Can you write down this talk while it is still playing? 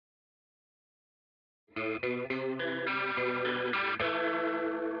I'm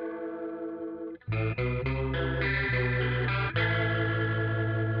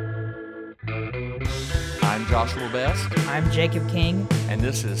Joshua Best, I'm Jacob King. and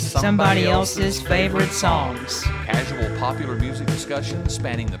this is Somebody Else's Favorite Songs. Casual popular music discussion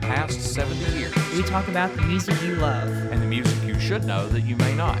spanning the past 70 years. We talk about the music you love. And the music you should know that you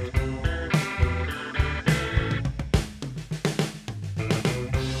may not.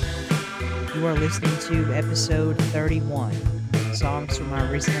 You are listening to episode 31, songs from our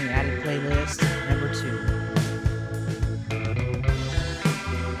recently added playlist, number 2.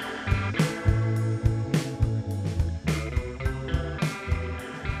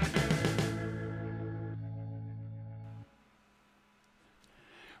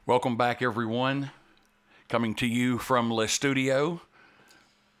 Welcome back, everyone. Coming to you from Le Studio.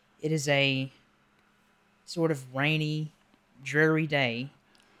 It is a sort of rainy, dreary day,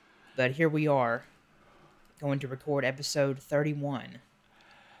 but here we are, going to record episode 31.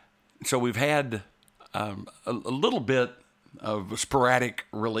 So we've had a little bit of sporadic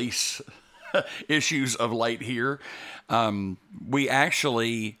release issues of late here. We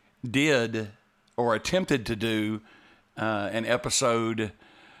actually did, or attempted to do, an episode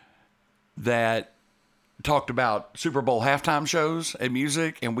that talked about Super Bowl halftime shows and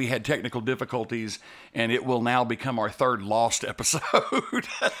music, and we had technical difficulties, and it will now become our third lost episode.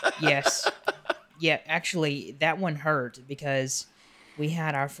 Yes. Yeah, actually, that one hurt because we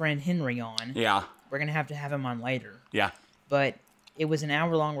had our friend Henry on. Yeah. We're going to have him on later. Yeah. But it was an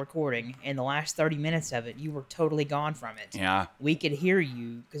hour-long recording, and the last 30 minutes of it, you were totally gone from it. Yeah. We could hear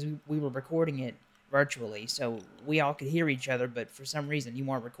you because we were recording it virtually, so we all could hear each other, but for some reason you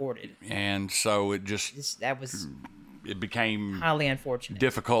weren't recorded. And so it just... It became highly unfortunate,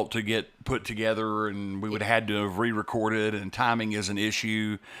 difficult to get put together, and we would have had to have re-recorded, and timing is an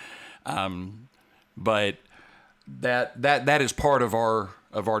issue. But that is part of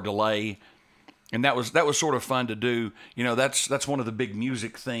our delay, and that was sort of fun to do. You know, that's one of the big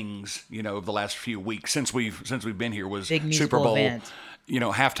music things, you know, of the last few weeks since we've been here was big Super Bowl event. You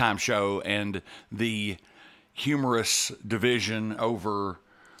know, halftime show, and the humorous division over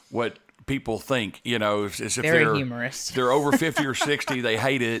what people think, you know, is if very humorous. If they're over 50 or 60, they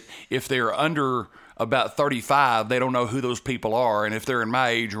hate it. If they're under about 35, they don't know who those people are. And if they're in my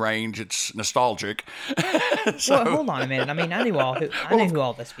age range, it's nostalgic. So, well, hold on a minute. I mean, I knew who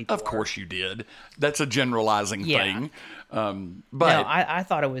all those people were. Of course you did. That's a generalizing thing. But no, I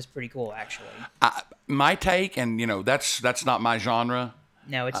thought it was pretty cool, actually. My take, and, you know, that's not my genre.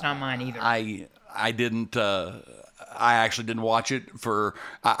 No, it's not mine either. I didn't... I actually didn't watch it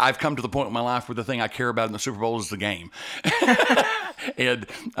I've come to the point in my life where the thing I care about in the Super Bowl is the game. And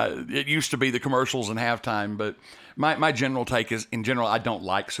it used to be the commercials and halftime, but my general take is, in general, I don't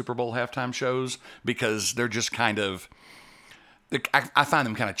like Super Bowl halftime shows because they're just kind of, I find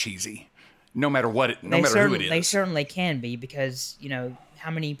them kind of cheesy, no matter who it is. They certainly can be because, you know, how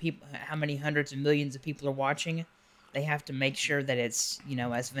many hundreds of millions of people are watching. They have to make sure that it's, you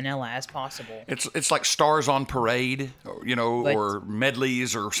know, as vanilla as possible. It's like Stars on Parade, you know, or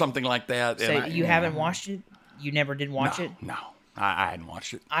medleys or something like that. So you haven't watched it? You never did watch it? No, I hadn't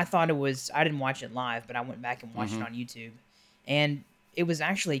watched it. I didn't watch it live, but I went back and watched it on YouTube. And it was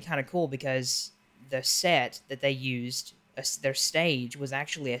actually kind of cool because the set that they used, their stage, was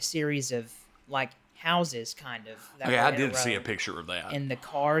actually a series of, like, houses, kind of. I did see a picture of that. And the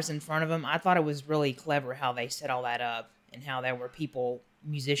cars in front of them. I thought it was really clever how they set all that up and how there were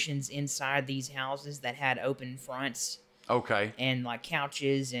musicians inside these houses that had open fronts. Okay. And, like,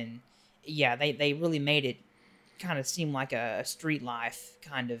 couches. And, yeah, they really made it kind of seem like a street life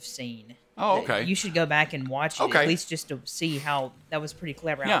kind of scene. Oh, okay. You should go back and watch it, at least just to see how that was pretty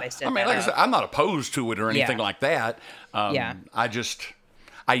clever how they set that up. Like I said, I'm not opposed to it or anything like that.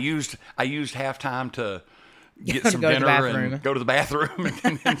 I used halftime to get some dinner and go to the bathroom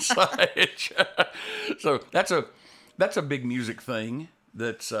and such. So that's a big music thing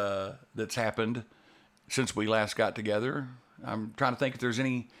that's happened since we last got together. I'm trying to think if there's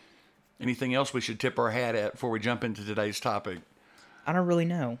anything else we should tip our hat at before we jump into today's topic. I don't really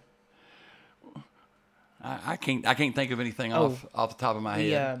know. I can't think of anything off the top of my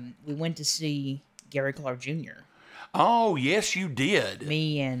head. We went to see Gary Clark Jr. Oh, yes, you did.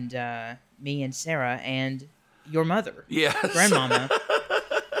 Me and Sarah and your mother. Yes. Grandmama.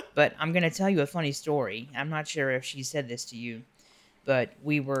 But I'm going to tell you a funny story. I'm not sure if she said this to you, but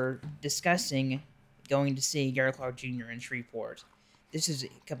we were discussing going to see Gary Clark Jr. in Shreveport. This is a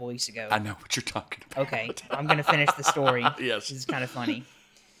couple weeks ago. I know what you're talking about. Okay, I'm going to finish the story. Yes. This is kind of funny.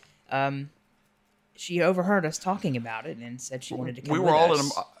 she overheard us talking about it and said she wanted to come We with were all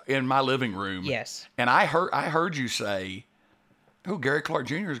us. in my living room. And said she wanted to come We with were all us. in my living room. Yes. And I heard you say, "Oh, Gary Clark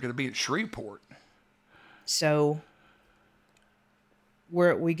Jr. is going to be at Shreveport." So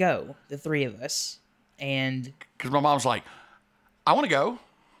we go, the three of us, and Because my mom's like, "I want to go."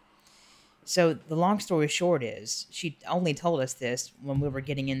 so the long story short is she only told us this when we were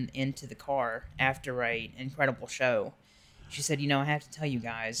getting into the car after a incredible show. She said, I have to tell you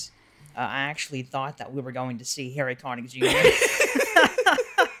guys, I actually thought that we were going to see Harry Connick Jr.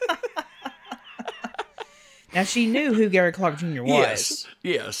 Now she knew who Gary Clark Jr. was.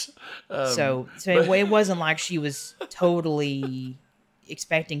 Yes. So it wasn't like she was totally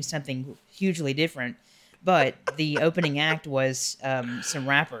expecting something hugely different. But the opening act was some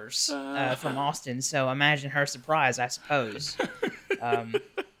rappers from Austin. So imagine her surprise, I suppose.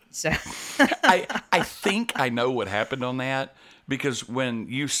 So I think I know what happened on that, because when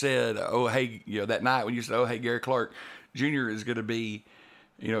you said, "Oh, hey," that night when you said, "Oh, hey, Gary Clark Jr. is going to be,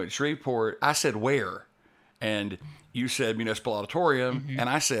 at Shreveport," I said, "Where?" And you said Municipal Auditorium, and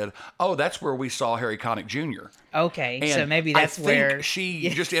I said, "Oh, that's where we saw Harry Connick Jr." Okay, And so maybe that's I think where she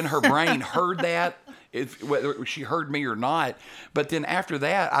just in her brain heard that, whether she heard me or not. But then after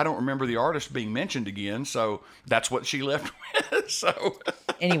that, I don't remember the artist being mentioned again. So that's what she left with. So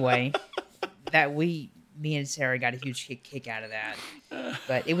anyway, me and Sarah got a huge kick out of that.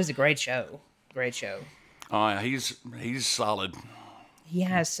 But it was a great show. Great show. oh, yeah, he's solid. He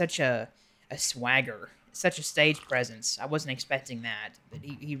has such a swagger, such a stage presence. I wasn't expecting that, but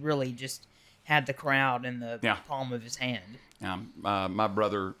he really just had the crowd in the Yeah. palm of his hand. My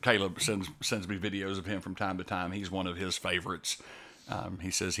brother Caleb sends me videos of him from time to time. He's one of his favorites.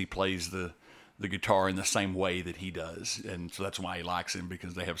 He says he plays the guitar in the same way that he does, and so that's why he likes him,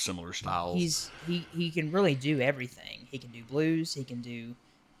 because they have similar styles. He can really do everything. He can do blues. He can do,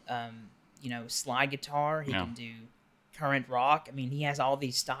 slide guitar. He Yeah. can do current rock. I mean, he has all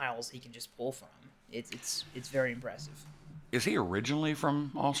these styles he can just pull from. It's very impressive. Is he originally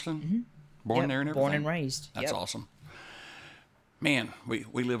from Austin? Born Yep, there and everything? born and raised. That's Yep. awesome. Man, we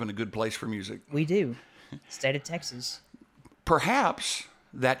live in a good place for music. We do. State of Texas. Perhaps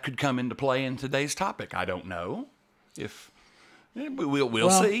that could come into play in today's topic. I don't know. If we'll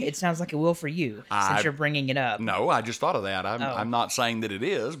Well, see. it sounds like it will for you since you're bringing it up. No, I just thought of that. I'm not saying that it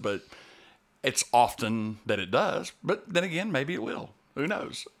is, but it's often that it does. But then again, maybe it will. Who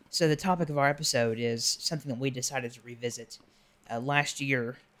knows? So the topic of our episode is something that we decided to revisit last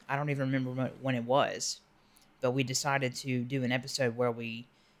year. I don't even remember when it was, but we decided to do an episode where we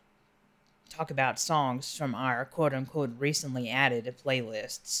talk about songs from our quote-unquote recently added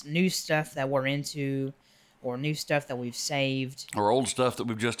playlists. New stuff that we're into, or new stuff that we've saved. Or old stuff that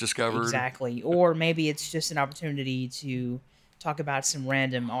we've just discovered. Exactly. Or maybe it's just an opportunity to talk about some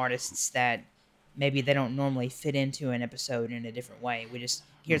random artists that maybe they don't normally fit into an episode in a different way.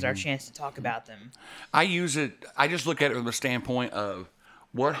 Here's our chance to talk about them. I just look at it from the standpoint of,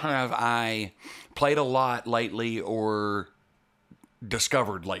 what have I played a lot lately or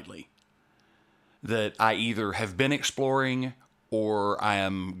discovered lately that I either have been exploring or I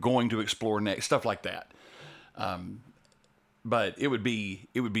am going to explore next, stuff like that. But it would be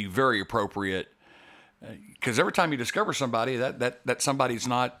very appropriate, because every time you discover somebody, that somebody's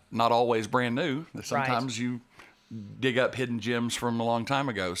not always brand new. Sometimes you dig up hidden gems from a long time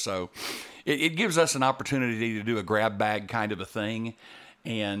ago. So it gives us an opportunity to do a grab bag kind of a thing.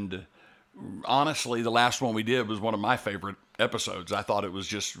 And honestly, the last one we did was one of my favorite episodes. I thought it was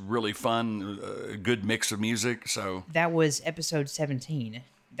just really fun, a good mix of music. So that was episode 17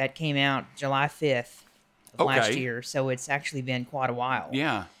 that came out July 5th of last year. So it's actually been quite a while.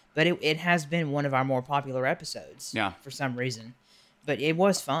 Yeah. But it has been one of our more popular episodes. Yeah. For some reason. But it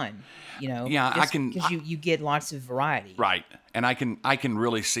was fun, Yeah, because you get lots of variety. Right. And I can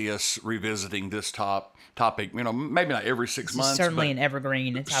really see us revisiting this topic, maybe not every 6 months. Certainly but an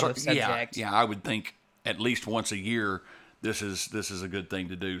evergreen type of subject. Yeah, I would think at least once a year, this is a good thing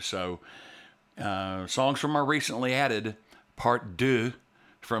to do. So, songs from our recently added Part 2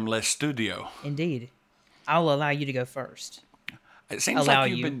 from Les Studio. Indeed. I'll allow you to go first. It seems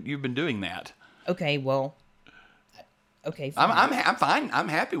like you've been doing that. Okay, well. Okay, fine. I'm fine. I'm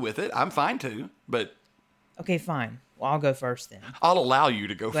happy with it. I'm fine too. But okay, fine. Well, I'll go first then. I'll allow you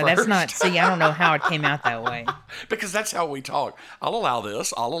to go but first. But that's not. See, I don't know how it came out that way. Because that's how we talk. I'll allow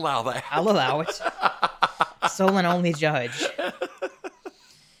this. I'll allow that. I'll allow it. Sole and only judge.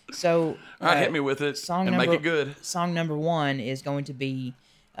 So, all right, hit me with it and make it good. Song number 1 is going to be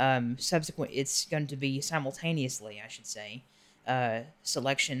subsequent. It's going to be simultaneously, I should say,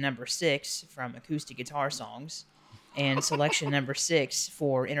 selection number 6 from acoustic guitar songs, and selection number 6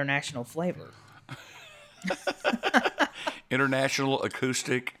 for international flavor. International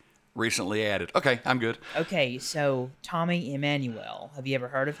Acoustic recently added. Okay, I'm good. Okay, so Tommy Emmanuel. Have you ever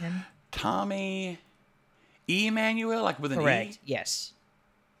heard of him? Tommy Emmanuel, like with an Correct. E? Yes.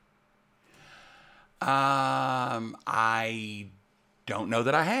 I don't know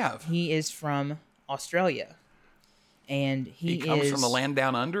that I have. He is from Australia. And He comes from the land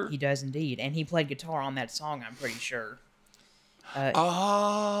down under? He does indeed. And he played guitar on that song, I'm pretty sure.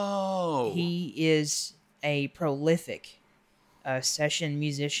 Oh. He is a prolific session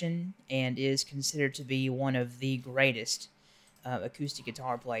musician and is considered to be one of the greatest acoustic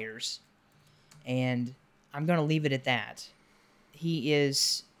guitar players. And I'm going to leave it at that. He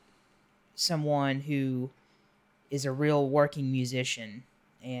is someone who is a real working musician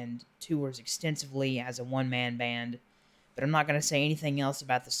and tours extensively as a one-man band. But I'm not going to say anything else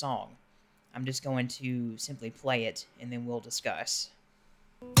about the song. I'm just going to simply play it, and then we'll discuss.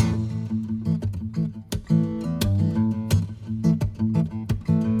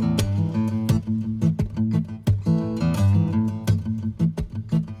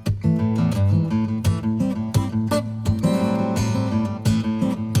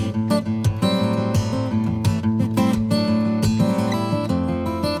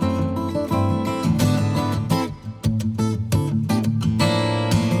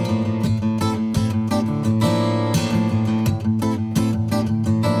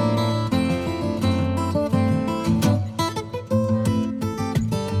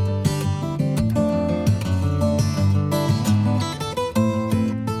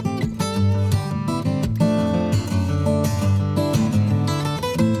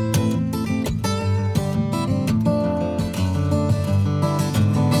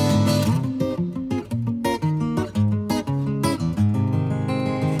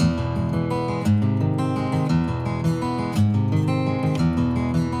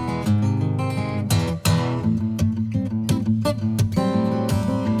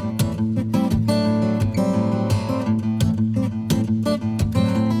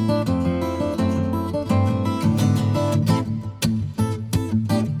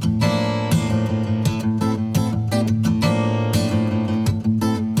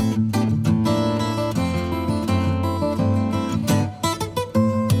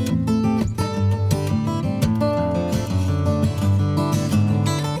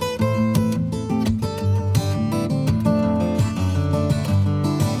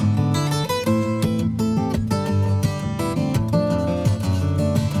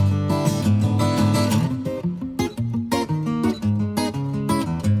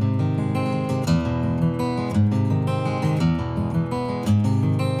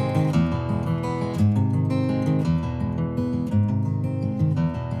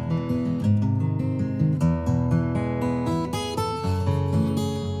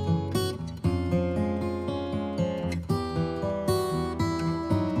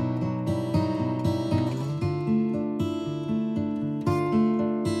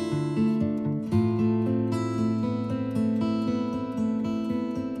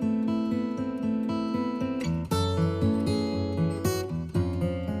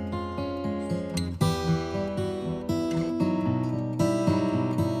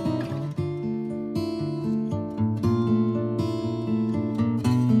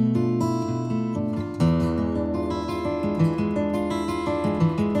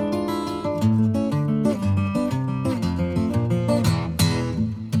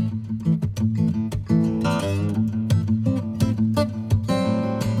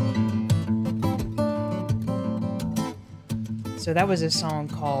 So that was a song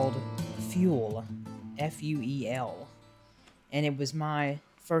called Fuel, F-U-E-L. And it was my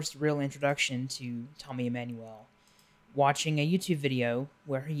first real introduction to Tommy Emmanuel. Watching a YouTube video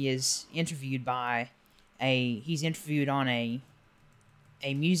where he is interviewed he's interviewed on a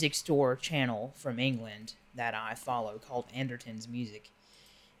music store channel from England that I follow called Anderton's Music.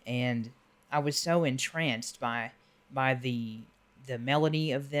 And I was so entranced by the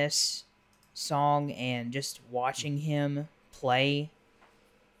melody of this song and just watching him play,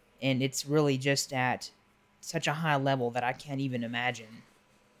 and it's really just at such a high level that I can't even imagine.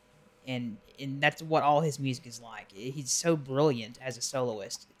 And that's what all his music is like. He's so brilliant as a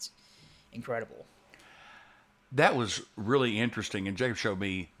soloist. It's incredible. That was really interesting, and Jacob showed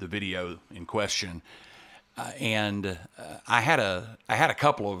me the video in question, and I had a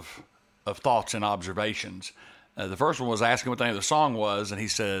couple of thoughts and observations. The first one was asking what the name of the song was, and he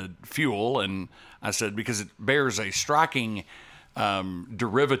said Fuel, and I said because it bears a striking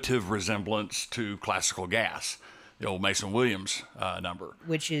derivative resemblance to Classical Gas, the old Mason Williams number.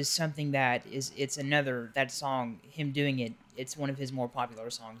 Which is something that that song, him doing it, it's one of his more popular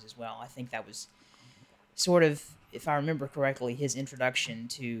songs as well. I think that was sort of, if I remember correctly, his introduction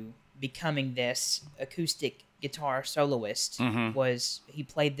to becoming this acoustic guitar soloist was he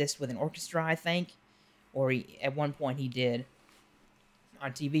played this with an orchestra, I think, or at one point he did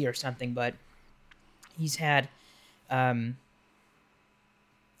on TV or something. But he's had an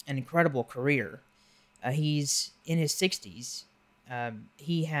incredible career. He's in his 60s.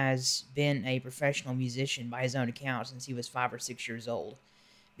 He has been a professional musician by his own account since he was 5 or 6 years old,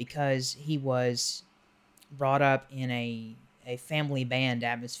 because he was brought up in a family band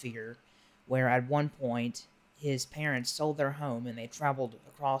atmosphere where at one point his parents sold their home and they traveled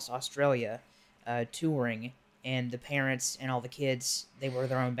across Australia touring, and the parents and all the kids, they were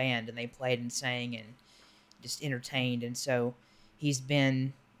their own band and they played and sang and just entertained. And so he's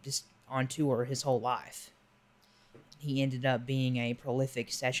been just on tour his whole life. He ended up being a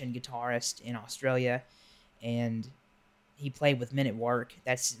prolific session guitarist in Australia, and he played with Men at Work.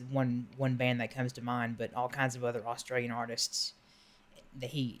 That's one band that comes to mind, but all kinds of other Australian artists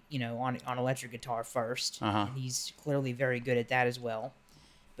that he, on electric guitar first. Uh-huh. And he's clearly very good at that as well.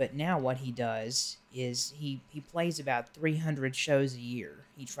 But now what he does is he plays about 300 shows a year.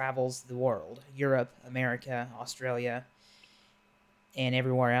 He travels the world, Europe, America, Australia, and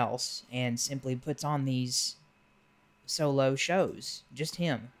everywhere else, and simply puts on these solo shows, just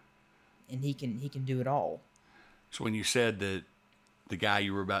him, and he can do it all. So when you said that the guy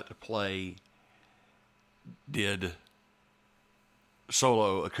you were about to play did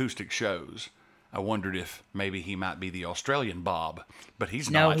solo acoustic shows, I wondered if maybe he might be the Australian Bob, but he's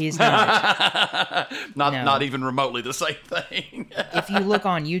No, not. he's not. Not even remotely the same thing. If you look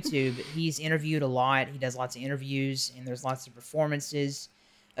on YouTube, he's interviewed a lot. He does lots of interviews, and there's lots of performances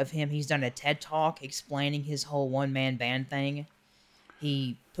of him. He's done a TED Talk explaining his whole one-man band thing.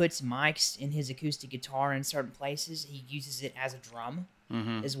 He puts mics in his acoustic guitar in certain places. He uses it as a drum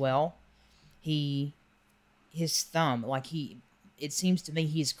as well. His thumb, it seems to me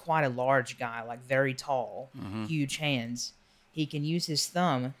he's quite a large guy, like very tall, huge hands. He can use his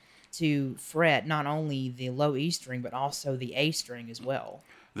thumb to fret not only the low E string, but also the A string as well.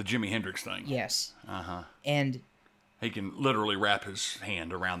 The Jimi Hendrix thing. Yes. Uh-huh. And he can literally wrap his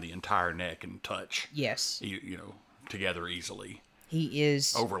hand around the entire neck and touch. Yes. Together easily. He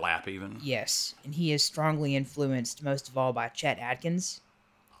is... Overlap even. Yes. And he is strongly influenced, most of all, by Chet Atkins.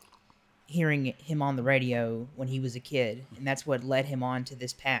 Hearing him on the radio when he was a kid, and that's what led him on to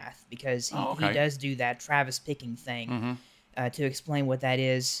this path, because he does do that Travis picking thing to explain what that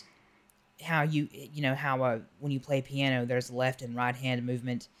is. How when you play piano, there's a left and right hand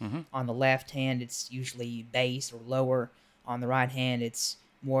movement. On the left hand, it's usually bass or lower. On the right hand, it's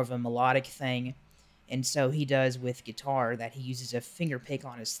more of a melodic thing. And so he does with guitar that he uses a finger pick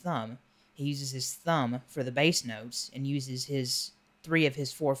on his thumb. He uses his thumb for the bass notes and uses 3 of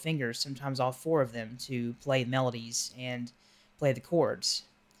his 4 fingers, sometimes all 4 of them, to play melodies and play the chords.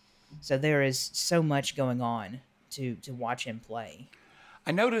 So there is so much going on to watch him play.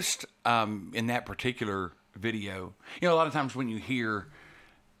 I noticed in that particular video, a lot of times when you hear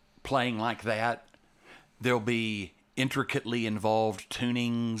playing like that, there'll be intricately involved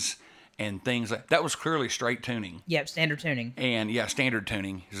tunings and things like that. Was clearly straight tuning. Yep, standard tuning. And standard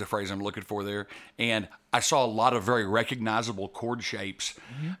tuning is the phrase I'm looking for there. And I saw a lot of very recognizable chord shapes.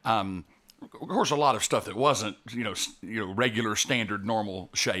 Of course, a lot of stuff that wasn't, regular, standard, normal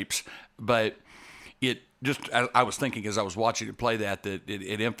shapes. But it just, I was thinking as I was watching it play that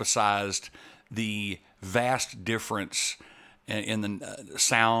it emphasized the vast difference in the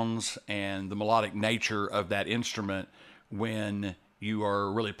sounds and the melodic nature of that instrument when you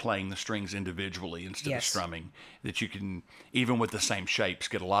are really playing the strings individually instead of strumming. That you can, even with the same shapes,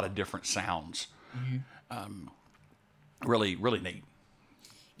 get a lot of different sounds. Really, really neat.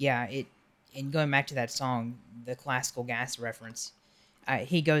 Yeah, and going back to that song, the classical gas reference,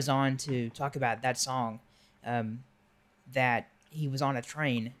 he goes on to talk about that song, that he was on a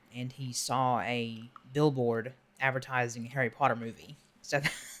train and he saw a billboard advertising a Harry Potter movie. So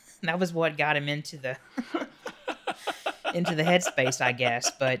that was what got him into the into the headspace, I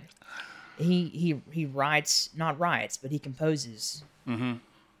guess. But he he composes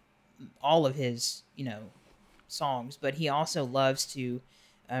all of his songs, but he also loves to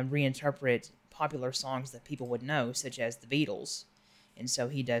reinterpret popular songs that people would know, such as the Beatles, and so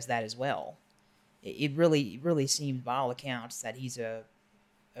he does that as well. It really seems, by all accounts, that he's a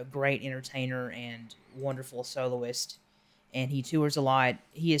great entertainer and wonderful soloist, and he tours a lot.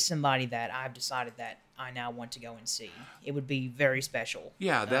 He is somebody that I've decided that I now want to go and see. It would be very special.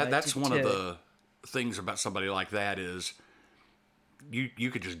 Yeah, that's one of the things about somebody like that is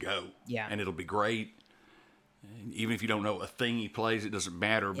you could just go. Yeah. And it'll be great. Even if you don't know a thing he plays, it doesn't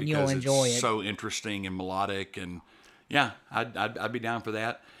matter And you'll because enjoy it's it. so interesting and melodic. And yeah, I'd be down for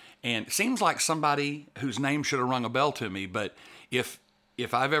that. And it seems like somebody whose name should have rung a bell to me, but if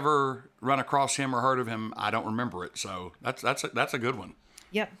I've ever run across him or heard of him, I don't remember it. So that's a good one.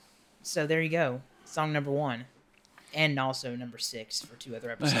 Yep. So there you go. Song number 1. And also number 6 for 2 other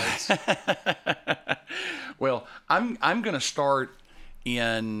episodes. Well, I'm going to start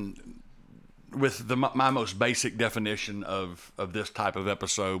with my most basic definition of this type of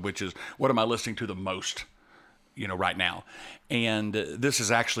episode, which is what am I listening to the most, right now. And this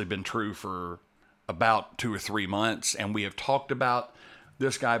has actually been true for about 2 or 3 months, and we have talked about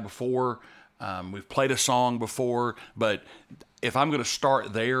this guy before. We've played a song before, but if I'm going to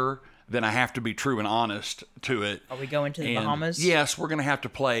start there, then I have to be true and honest to it. Are we going to the Bahamas? Yes, we're going to have to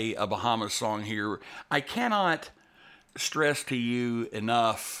play a Bahamas song here. I cannot stress to you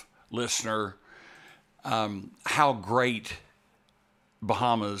enough, listener, how great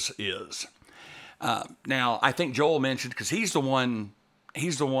Bahamas is. Now, I think Joel mentioned, because he's the one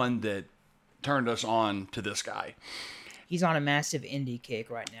that turned us on to this guy. He's on a massive indie kick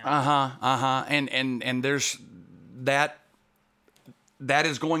right now. And there's that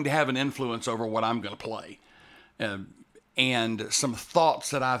is going to have an influence over what I'm going to play, and some thoughts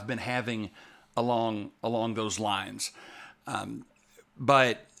that I've been having along those lines.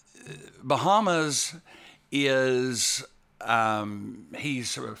 But Bahamas is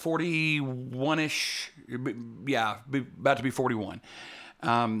he's 41ish, yeah, about to be 41,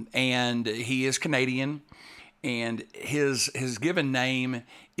 and he is Canadian, and his given name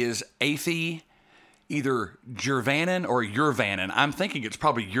is Athey, either Jurvanen or Jurvanen. I'm thinking it's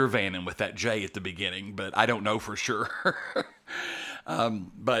probably Jurvanen with that J at the beginning, but I don't know for sure.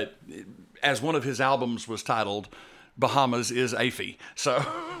 But as one of his albums was titled, Bahamas is Athey. So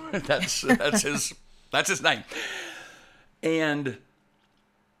that's his name. And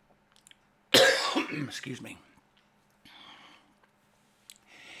excuse me.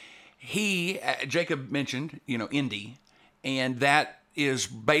 Jacob mentioned, indie, and that is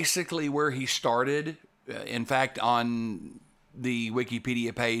basically where he started. In fact, on the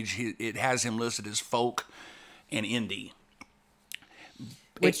Wikipedia page, it has him listed as folk and indie.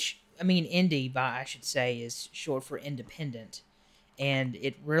 Which, indie, I should say, is short for independent. And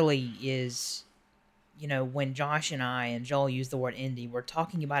it really is, when Josh and I and Joel use the word indie, we're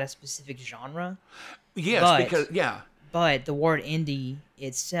talking about a specific genre. Yes, But the word indie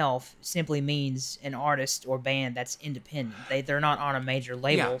itself simply means an artist or band that's independent. They're not on a major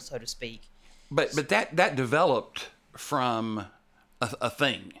label, so to speak. But that developed from a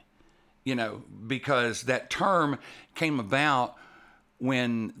thing, because that term came about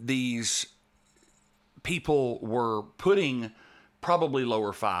when these people were putting probably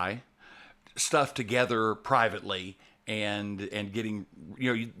lower fi stuff together privately and getting,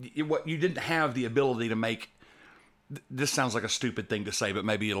 you didn't have the ability to make. This sounds like a stupid thing to say, but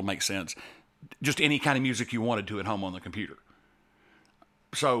maybe it'll make sense. Just any kind of music you wanted to at home on the computer.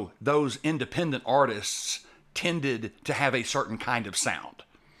 So those independent artists tended to have a certain kind of sound.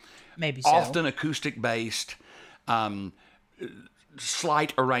 Maybe so. Often acoustic based,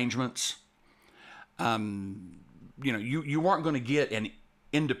 slight arrangements. You weren't going to get an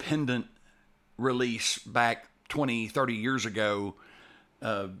independent release back 20, 30 years ago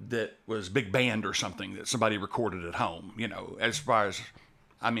that was big band or something that somebody recorded at home, as far as,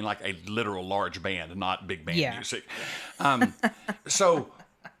 like a literal large band and not big band music. So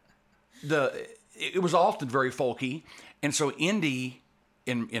it was often very folky. And so indie,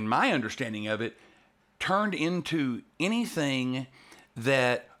 in my understanding of it, turned into anything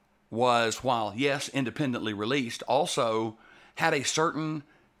that was, while yes, independently released, also had a certain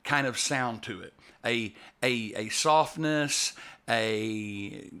kind of sound to it, a softness,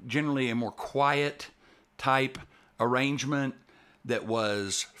 generally a more quiet type arrangement that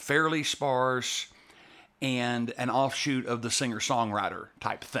was fairly sparse and an offshoot of the singer-songwriter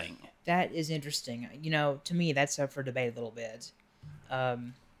type thing. That is interesting. To me, that's up for debate a little bit,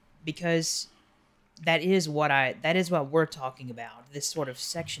 because that is what we're talking about. This sort of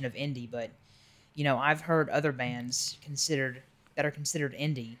section of indie, but I've heard other bands that are considered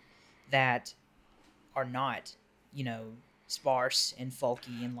indie that are not, sparse and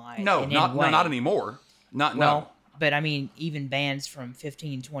folky and light. No, not anymore. No. But even bands from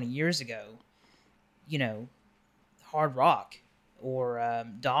 15, 20 years ago, hard rock or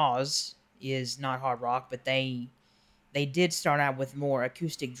Dawes is not hard rock, but they did start out with more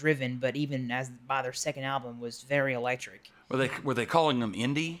acoustic driven, but even by their second album was very electric. Were they calling them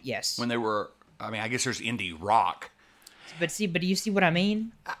indie? Yes. When they were, I guess there's indie rock. But do you see what I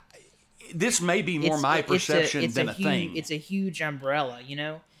mean? this may be more my perception than a thing. It's a huge umbrella,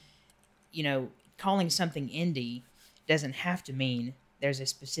 calling something indie doesn't have to mean there's a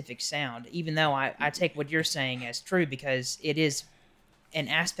specific sound, even though I take what you're saying as true, because it is an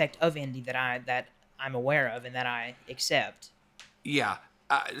aspect of indie that I'm aware of and that I accept. Yeah.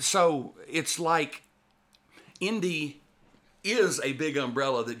 So it's like indie is a big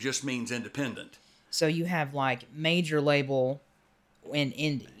umbrella that just means independent. So you have like major label and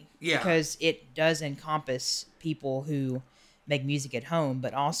indie. Yeah. Because it does encompass people who make music at home,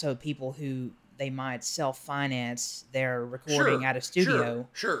 but also people who they might self-finance their recording at a studio.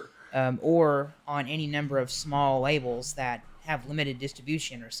 Sure. Or on any number of small labels that have limited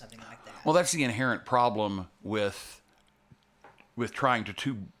distribution or something like that. Well, that's the inherent problem with trying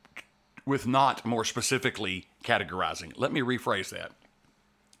to with not more specifically categorizing. Let me rephrase that.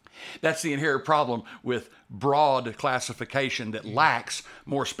 That's the inherent problem with broad classification that lacks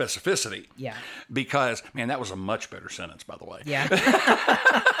more specificity. Yeah. Because, man, that was a much better sentence, by the way. Yeah.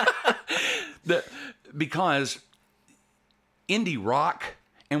 Because indie rock,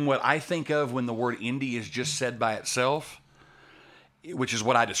 and what I think of when the word indie is just said by itself, which is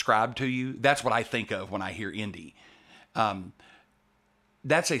what I described to you, that's what I think of when I hear indie.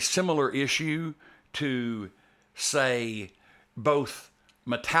 That's a similar issue to, say, both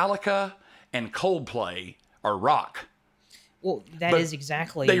Metallica and Coldplay are rock. Well, that is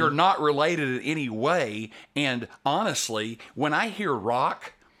exactly... They are not related in any way. And honestly, when I hear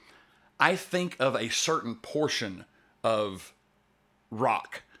rock, I think of a certain portion of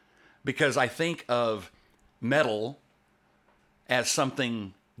rock. Because I think of metal as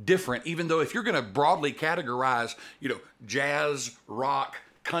something different, even though if you're going to broadly categorize, jazz, rock,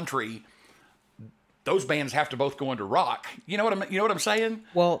 country, those bands have to both go into rock. You know what I'm saying?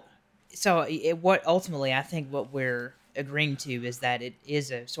 Well, so what ultimately I think what we're agreeing to is that it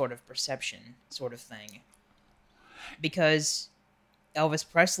is a sort of perception sort of thing. Because Elvis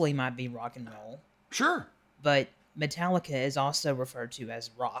Presley might be rock and roll. Sure. But Metallica is also referred to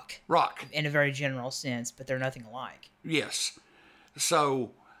as rock. Rock. In a very general sense, but they're nothing alike. Yes.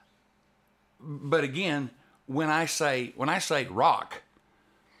 So, but again, when I say rock,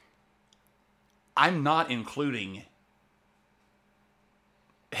 I'm not including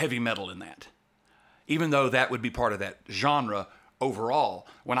heavy metal in that, even though that would be part of that genre overall.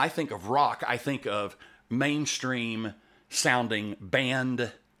 When I think of rock, I think of mainstream sounding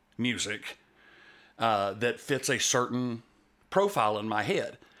band music that fits a certain profile in my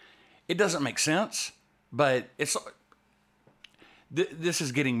head. It doesn't make sense, but it's... This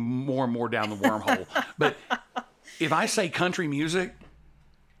is getting more and more down the wormhole. But if I say country music,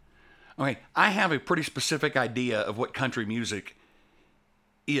 okay, I have a pretty specific idea of what country music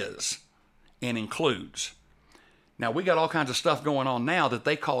is and includes. Now, we got all kinds of stuff going on now that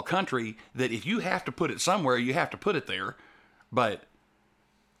they call country, that if you have to put it somewhere, you have to put it there. But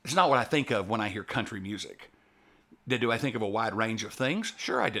it's not what I think of when I hear country music. Do I think of a wide range of things?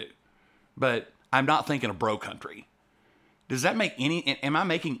 Sure I do. But I'm not thinking of bro country. Does that make am I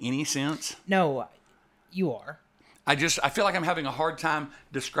making any sense? No, you are. I feel like I'm having a hard time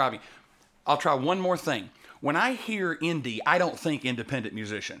describing. I'll try one more thing. When I hear indie, I don't think independent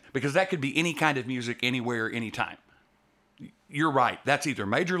musician, because that could be any kind of music, anywhere, anytime. You're right. That's either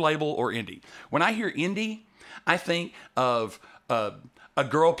major label or indie. When I hear indie, I think of a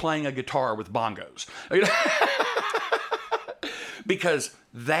girl playing a guitar with bongos. Because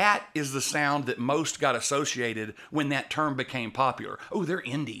that is the sound that most got associated when that term became popular. Oh, they're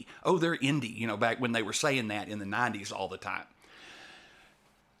indie. Oh, they're indie. Back when they were saying that in the 90s all the time.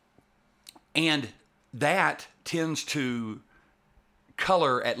 And that tends to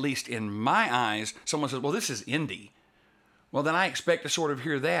color, at least in my eyes, someone says, well, this is indie. Well, then I expect to sort of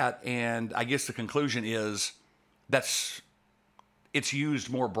hear that, and I guess the conclusion is it's used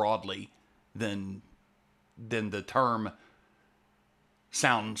more broadly than the term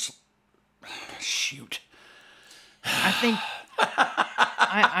sounds. Shoot. I think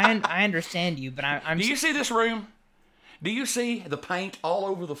I understand you, but I'm. Do you see this room? Do you see the paint all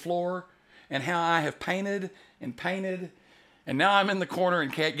over the floor and how I have painted and painted, and now I'm in the corner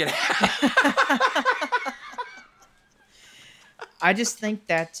and can't get out? I just think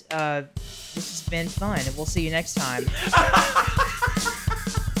that this has been fun, and we'll see you next time.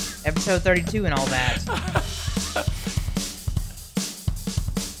 Episode 32 and all that.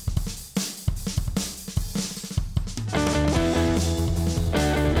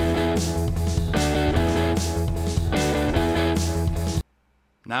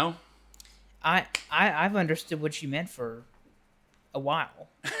 No? I've understood what you meant for a while.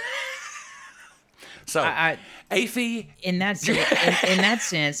 So, I Afy, in that in that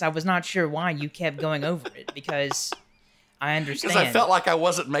sense, I was not sure why you kept going over it because I understand. because I felt like I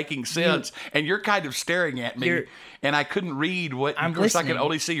wasn't making sense, and you're kind of staring at me, and I couldn't read what. I'm of course, I listening. could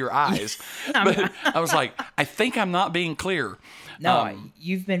only see your eyes. But I was like, I think I'm not being clear. No,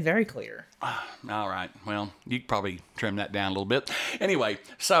 you've been very clear. All right. Well, you could probably trim that down a little bit. Anyway,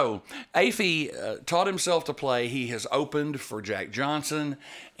 so Afy taught himself to play. He has opened for Jack Johnson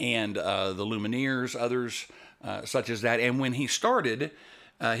and the Lumineers, others such as that. And when he started,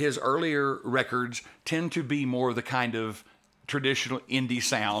 his earlier records tend to be more the kind of traditional indie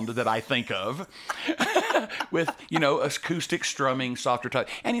sound that I think of with, acoustic strumming, softer touch.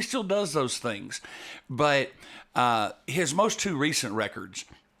 And he still does those things. But his most two recent records,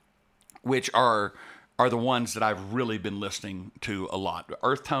 which are the ones that I've really been listening to a lot,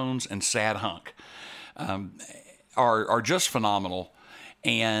 Earth Tones and Sad Hunk, are just phenomenal.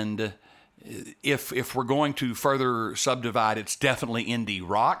 And if we're going to further subdivide, it's definitely indie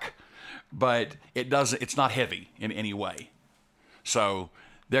rock, but it's not heavy in any way. So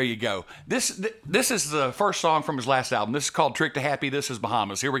there you go. This is the first song from his last album. This is called Trick to Happy. This is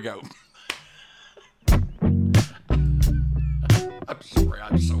Bahamas. Here we go. I'm sorry,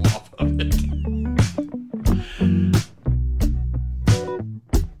 I'm so off of it.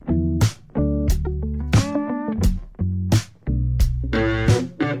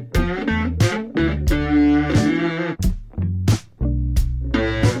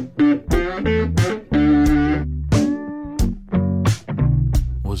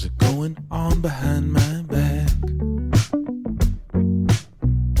 Was it going on behind my back?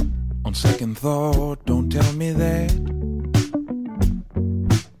 On second thought, don't tell me that.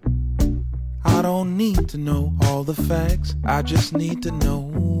 I don't need to know all the facts, I just need to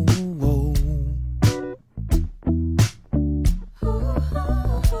know.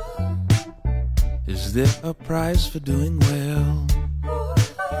 Is there a price for doing well?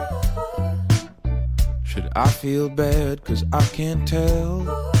 Should I feel bad cause I can't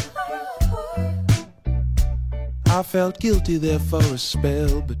tell? I felt guilty there for a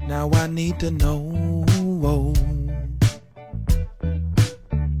spell, but now I need to know.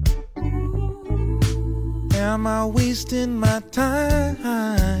 Am I wasting my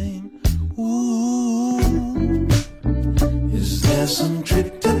time? Ooh. Is there some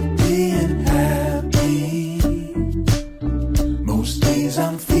trick to being happy? Most days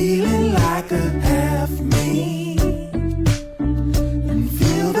I'm feeling like a half me, and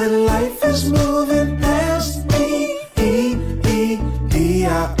feel that life is moving past me.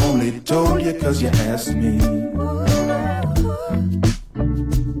 I only told you 'cause you asked me.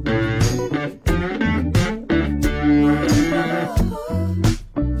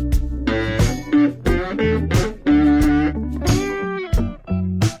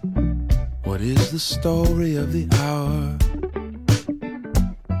 What is the story of the hour?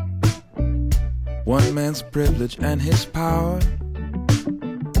 One man's privilege and his power.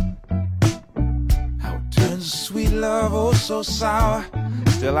 How it turns sweet love oh so sour.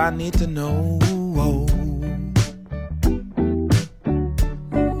 Still I need to know.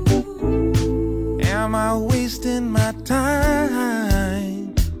 Am I wasting my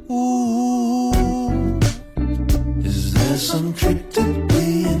time? Ooh. Is there some trick to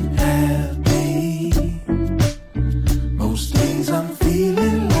being happy? Most days I'm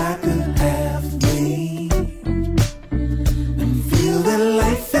feeling like a half me, and feel that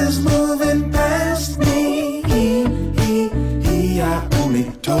life is moving past me. I only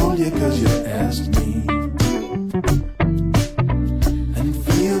told you 'cause you asked me, and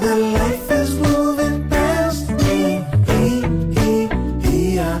feel that life is moving past me.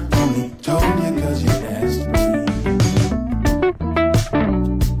 I only told you 'cause you asked me.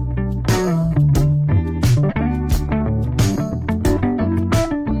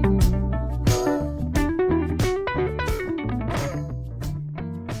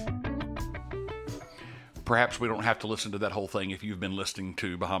 Perhaps we don't have to listen to that whole thing if you've been listening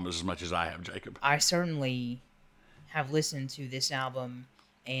to Bahamas as much as I have, Jacob. I certainly have listened to this album,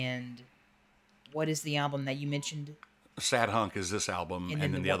 and what is the album that you mentioned? Sad Hunk is this album,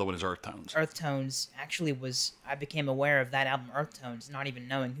 and then the other one is Earth Tones. Earth Tones actually I became aware of that album, Earth Tones, not even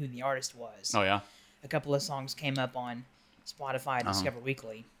knowing who the artist was. Oh, yeah? A couple of songs came up on Spotify, Discover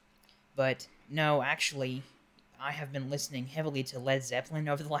Weekly. But no, actually, I have been listening heavily to Led Zeppelin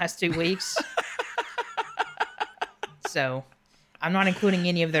over the last 2 weeks. So, I'm not including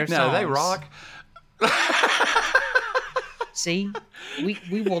any of their songs. No, they rock. See,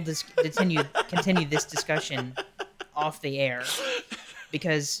 we will continue this discussion off the air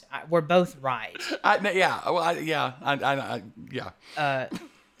because we're both right. Yeah.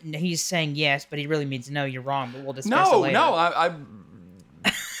 He's saying yes, but he really means no. You're wrong, but we'll discuss it No, later. no,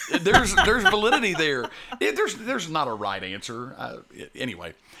 there's validity there. There's not a right answer.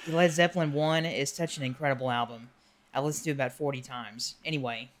 Anyway, Led Zeppelin 1 is such an incredible album. I listened to it about 40 times.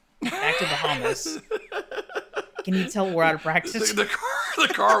 Anyway, back to Bahamas. Can you tell we're out of practice? the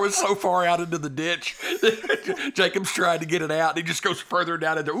car was so far out into the ditch. Jacob's trying to get it out, and he just goes further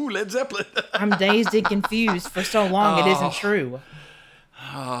down into Led Zeppelin. I'm dazed and confused. For so long, it isn't true.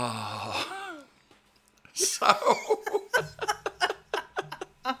 So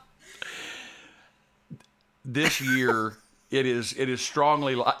this year, it is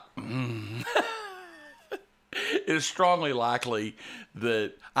strongly it is strongly likely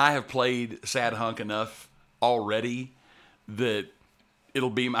that I have played Sad Hunk enough already that it'll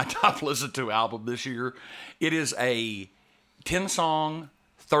be my top listen to album this year. It is a 10-song,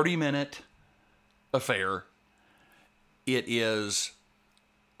 30-minute affair. It is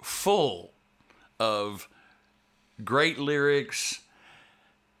full of great lyrics,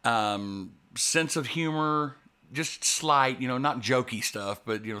 sense of humor, just slight, not jokey stuff,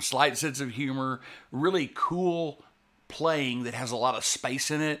 but, slight sense of humor, really cool playing that has a lot of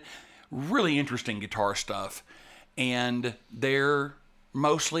space in it, really interesting guitar stuff. And they're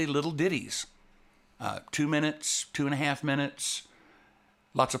mostly little ditties, 2 minutes, 2.5 minutes,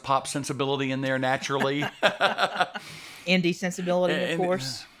 lots of pop sensibility in there naturally. Indie sensibility, of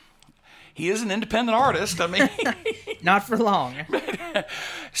course. He is an independent artist. I mean, Not for long.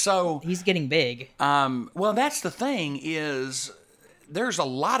 So He's getting big. well, that's the thing is there's a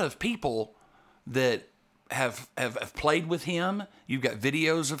lot of people that have played with him. You've got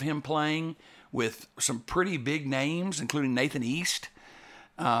videos of him playing with some pretty big names, including Nathan East,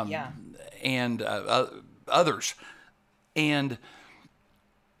 Yeah. and others. And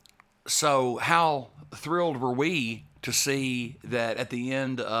so how thrilled were we to see that at the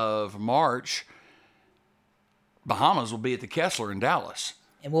end of March, Bahamas will be at the Kessler in Dallas.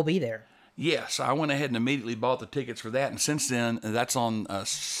 And we'll be there. Yes, I went ahead and immediately bought the tickets for that. And since then, that's on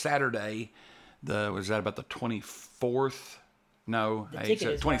Saturday. Was that about the 24th? No, The ticket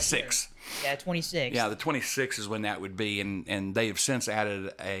is 26th. Right here. Yeah, 26. Yeah, the 26th is when that would be. And they have since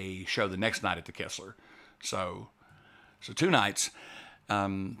added a show the next night at the Kessler. So 2 nights.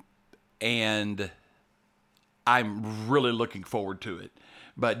 And I'm really looking forward to it.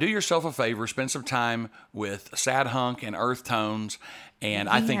 But do yourself a favor, spend some time with Sad Hunk and Earth Tones, and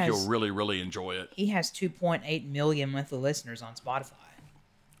I think you'll really, really enjoy it. He has 2.8 million monthly listeners on Spotify.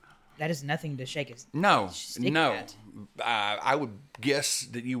 That is nothing to shake his stick No. at. I would guess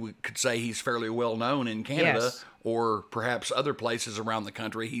that could say he's fairly well known in Canada, Yes. or perhaps other places around the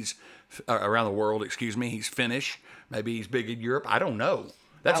country. He's around the world. Excuse me. He's Finnish. Maybe he's big in Europe. I don't know.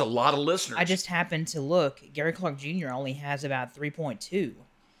 That's a lot of listeners. I just happened to look. Gary Clark Jr. only has about 3.2,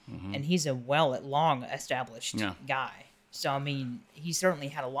 and he's a long established guy. So I mean, he certainly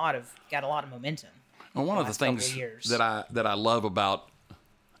got a lot of momentum. Well, one of the things that I love about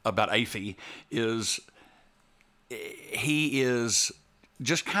Aphie is he is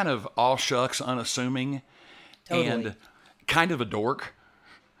just kind of all shucks, unassuming, Totally. and kind of a dork.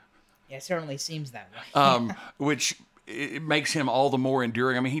 Yeah, it certainly seems that way. Which it makes him all the more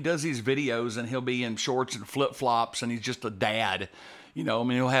enduring. I mean, he does these videos and he'll be in shorts and flip-flops and he's just a dad.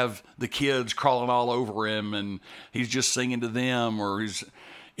 He'll have the kids crawling all over him and he's just singing to them, or he's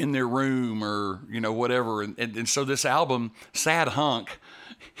in their room, or, whatever. And so this album, Sad Hunk,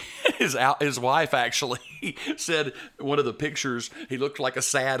 his wife actually said one of the pictures, he looked like a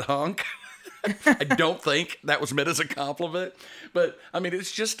sad hunk. I don't think that was meant as a compliment, but I mean,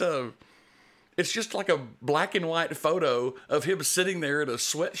 it's just like a black and white photo of him sitting there in a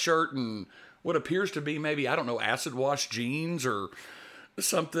sweatshirt and what appears to be maybe, I don't know, acid wash jeans or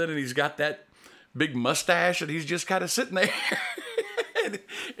something. And he's got that big mustache and he's just kind of sitting there.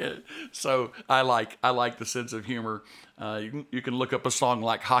 So I like the sense of humor. You can look up a song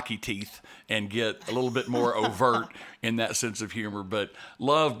like Hockey Teeth and get a little bit more overt in that sense of humor. But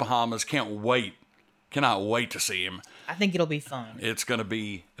love Bahamas. Cannot wait to see him. I think it'll be fun. It's going to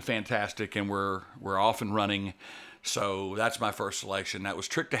be fantastic, and we're off and running. So that's my first selection. That was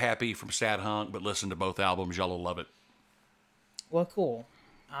Trick to Happy from Sad Hunk, but listen to both albums. Y'all will love it. Well, cool.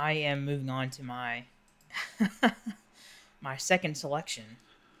 I am moving on to my my second selection.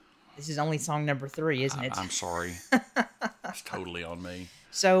 This is only song number 3, isn't it? I'm sorry. It's totally on me.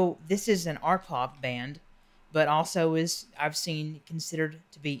 So this is an art pop band, but also is, I've seen, considered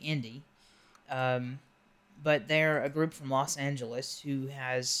to be indie. But they're a group from Los Angeles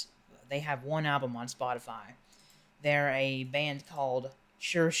they have one album on Spotify. They're a band called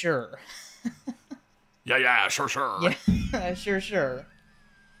Sure Sure. Yeah, sure. Yeah, Sure Sure.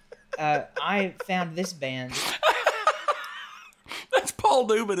 I found this band. That's Paul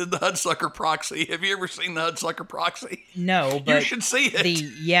Newman in the Hudsucker Proxy. Have you ever seen the Hudsucker Proxy? No, but You should see it. the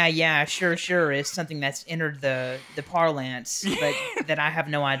yeah, sure is something that's entered the parlance, but that I have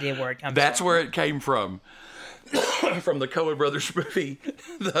no idea where it comes That's from. where it came from. From the Coen Brothers movie,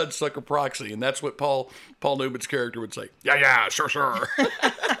 The Hudsucker Proxy. And that's what Paul Newman's character would say. Yeah, sure.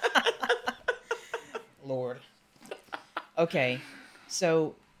 Lord. Okay,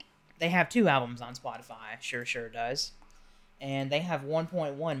 so they have 2 albums on Spotify. Sure does. And they have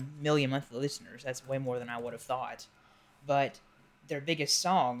 1.1 million monthly listeners. That's way more than I would have thought. But their biggest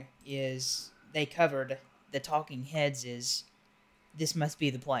song is, they covered the Talking Heads' This Must Be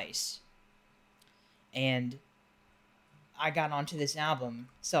the Place. And I got onto this album,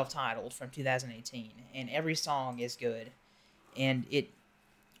 self-titled, from 2018, and every song is good. And it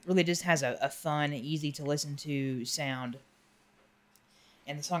really just has a fun, easy-to-listen-to sound.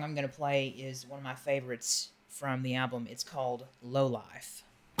 And the song I'm going to play is one of my favorites from the album. It's called Low Life.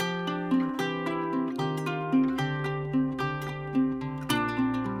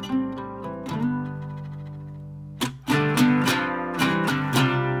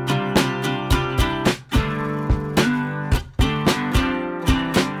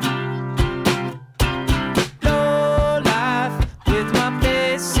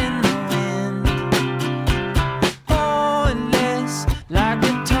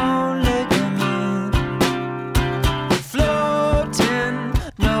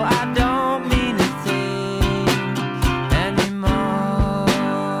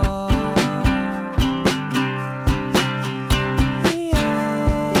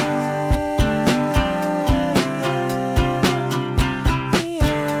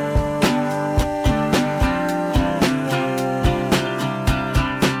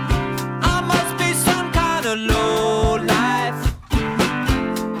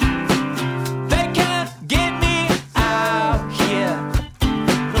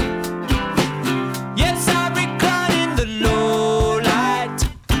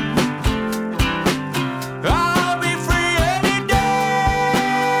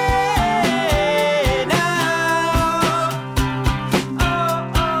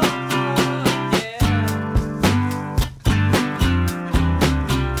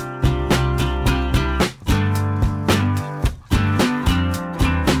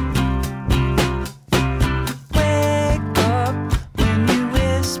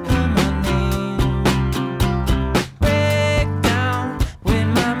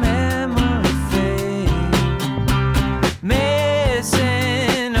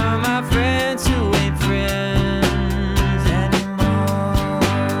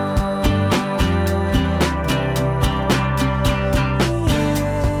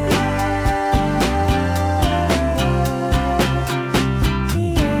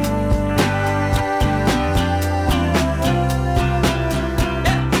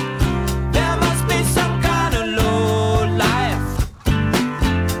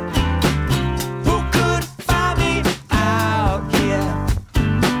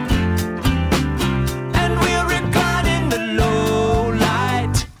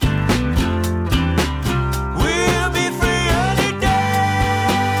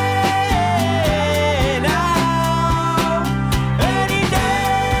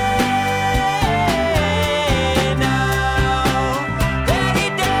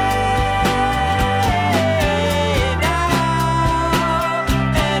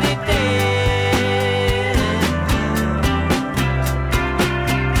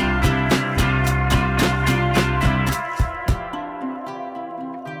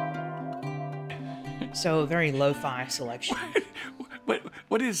 So, very lo-fi selection.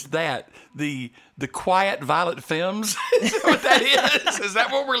 What is that? The Quiet Violet Femmes? Is that what that is? Is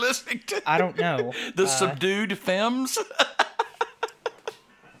that what we're listening to? I don't know. The Subdued Femmes?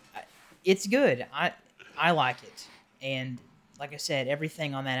 It's good. I like it. And like I said,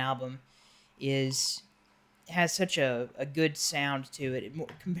 everything on that album has such a good sound to it,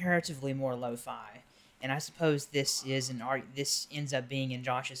 comparatively more lo-fi. And I suppose this ends up being in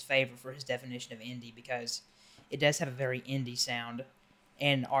Josh's favor for his definition of indie, because it does have a very indie sound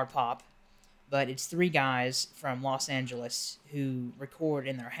and art pop. But it's 3 guys from Los Angeles who record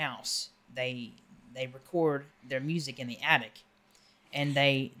in their house. They record their music in the attic, and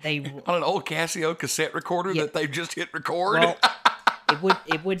they on an old Casio cassette recorder that they've just hit record. Well,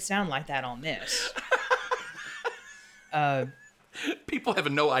 it would sound like that on this. People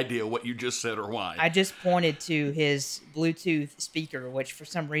have no idea what you just said or why. I just pointed to his Bluetooth speaker, which for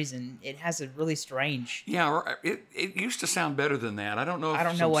some reason it has a really strange. Yeah, it used to sound better than that. I don't know if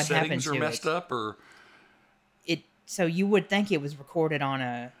what settings happened are to messed it. up or. It So you would think it was recorded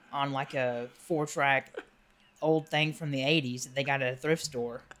on like a 4-track old thing from the 80s that they got at a thrift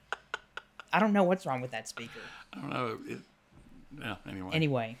store. I don't know what's wrong with that speaker. I don't know. Anyway.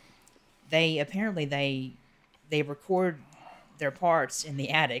 Anyway, they record their parts in the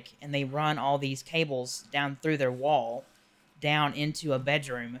attic, and they run all these cables down through their wall down into a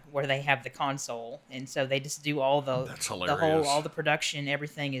bedroom where they have the console, and so they just do all That's hilarious. all the production,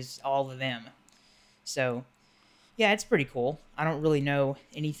 everything is all of them. So yeah, it's pretty cool. I don't really know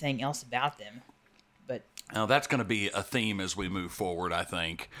anything else about them, but Now, that's going to be a theme as we move forward, I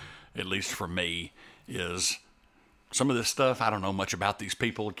think, at least for me, is some of this stuff, I don't know much about these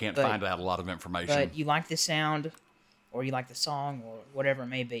people, can't find out a lot of information. but you like the sound, or you like the song, or whatever it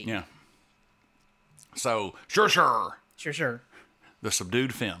may be. Yeah. So, sure. Sure. The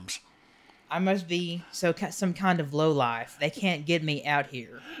Subdued Femmes. I must be some kind of low life. They can't get me out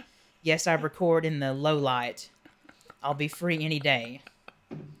here. Yes, I record in the low light. I'll be free any day.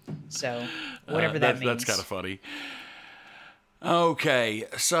 So, whatever that means. That's kind of funny. Okay,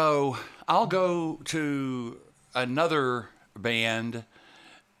 so I'll go to another band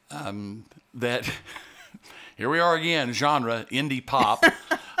that, here we are again, genre, indie pop.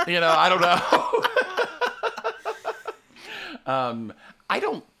 I don't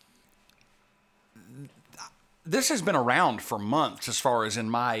know. This has been around for months as far as in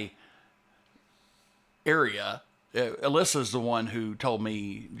my area. Alyssa's the one who told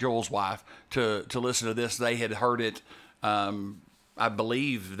me, Joel's wife, to listen to this. They had heard it, I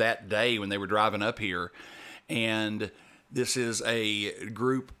believe, that day when they were driving up here. And this is a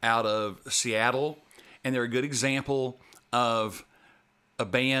group out of Seattle, and they're a good example of a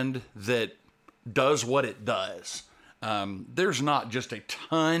band that does what it does. There's not just a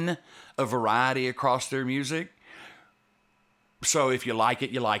ton of variety across their music. So if you like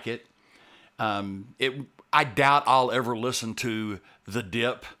it, you like it. I doubt I'll ever listen to The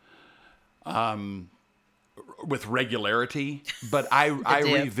Dip with regularity, but I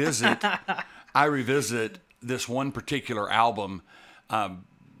revisit this one particular album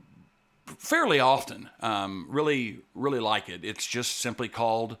fairly often. Really like it. It's just simply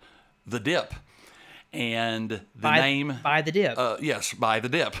called The Dip. And name... By The Dip. Yes, By The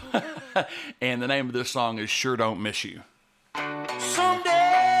Dip. And the name of this song is Sure Don't Miss You. Someday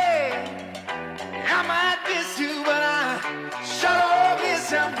I might miss you, but I sure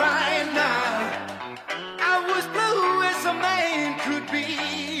miss you right now. I was blue as a man could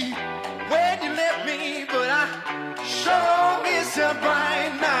be when you left me, but I sure miss you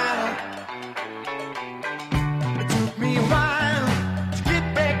right now. It took me a while to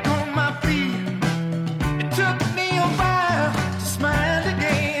get back on my feet. It took me a while to smile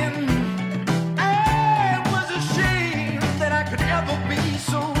again. It was a shame that I could ever be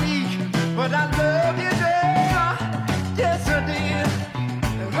so weak, but I love you, girl. Yes, I did.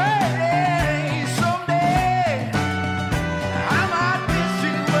 Hey, someday I might miss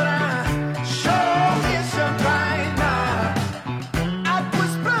you, but I sure miss you right now. I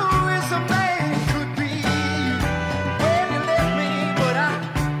was blue as a man could be when you left me, but I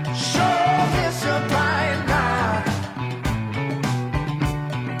sure miss you right now.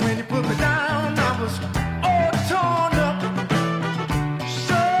 When you put me down, I was all torn up,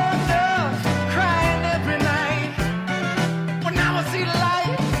 shut up, crying every night. But now I see the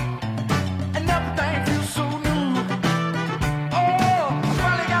light, and everything feels so new. Oh, I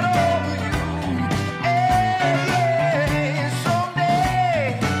finally got over you. Hey, someday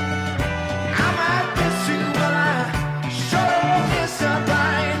I might miss you, but I sure miss you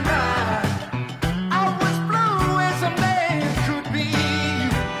right now. I was blue as a man could be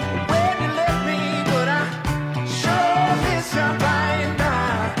when you left me, but I sure miss you right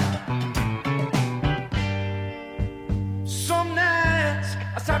now. Some nights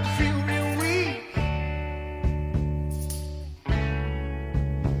I start to feel real weak.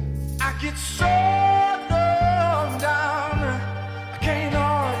 I get so low down, I can't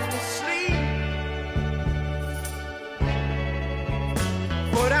hardly sleep.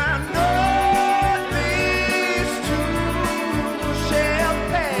 But I know this too shall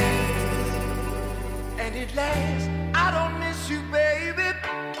pass, and at last I don't miss you, baby.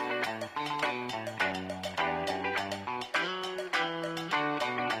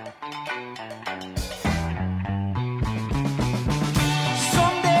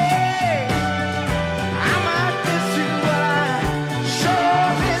 Someday I might miss you, but I sure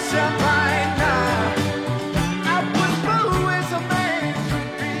miss you right now. I was blue as a man could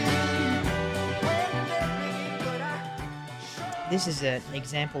be when you left me, but I sure. This is an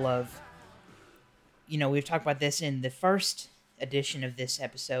example of, we've talked about this in the first edition of this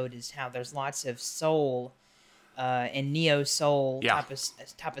episode, is how there's lots of soul and neo soul Yeah.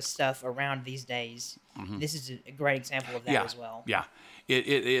 type of stuff around these days. This is a great example of that Yeah, as well. yeah.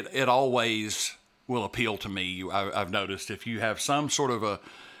 It always will appeal to me. I've noticed if you have some sort of a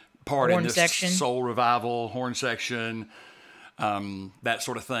part Horn in this section. soul revival, horn section, that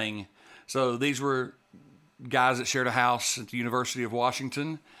sort of thing. So these were guys that shared a house at the University of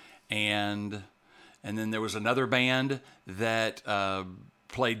Washington, and then there was another band that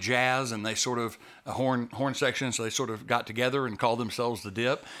played jazz, and they sort of a horn section, so they sort of got together and called themselves The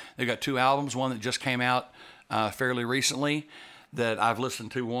Dip. They've got 2 albums, one that just came out fairly recently that I've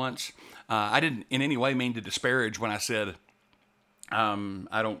listened to once. I didn't in any way mean to disparage when I said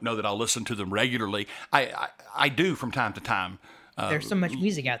I don't know that I'll listen to them regularly. I do from time to time. There's so much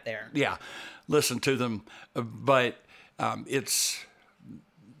music out there. Yeah, listen to them, but it's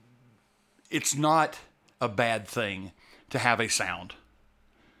not a bad thing to have a sound.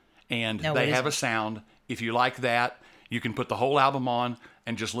 And No, they it have a isn't. sound. If you like that, you can put the whole album on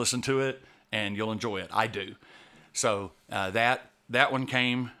and just listen to it, and you'll enjoy it. I do. So that one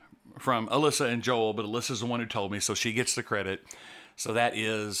came from Alyssa and Joel, but Alyssa's the one who told me, so she gets the credit. So that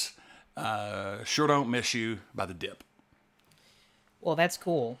is Sure Don't Miss You by The Dip. Well, that's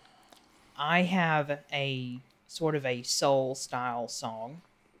cool. I have a sort of a soul style song,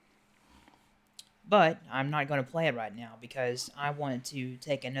 but I'm not going to play it right now because I wanted to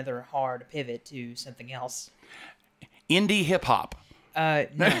take another hard pivot to something else. Indie hip-hop.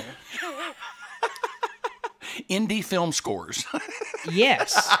 No. Indie film scores.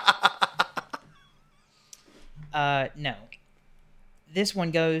 Yes. No. This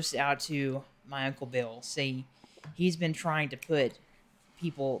one goes out to my Uncle Bill. See, he's been trying to put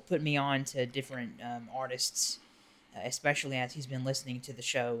me on to different artists, especially as he's been listening to the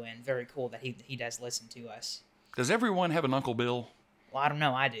show, and very cool that he does listen to us. Does everyone have an Uncle Bill? Well, I don't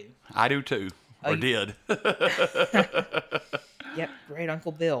know. I do. I do too. Or did. Yep, great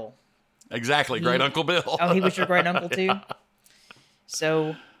Uncle Bill. Exactly. Great Uncle Bill. Oh, he was your great uncle too?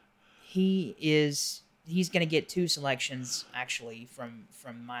 So he's going to get 2 selections actually from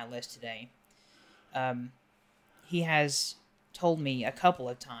my list today. He has told me a couple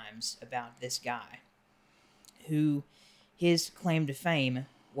of times about this guy who his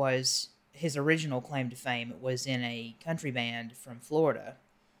original claim to fame was in a country band from Florida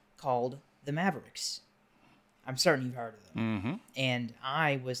called the Mavericks. I'm certain you've heard of them. Mm-hmm. And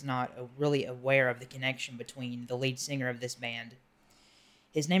I was not really aware of the connection between the lead singer of this band.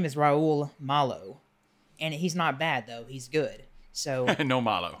 His name is Raul Malo, and he's not bad though. He's good. So No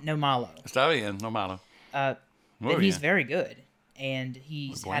malo. no Malo, Está bien, no malo. but Muy he's bien. very good, and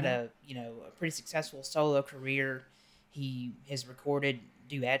he's Muy had bueno. a pretty successful solo career. He has recorded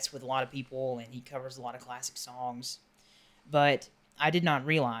duets with a lot of people, and he covers a lot of classic songs. But I did not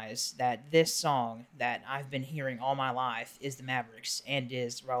realize that this song that I've been hearing all my life is the Mavericks and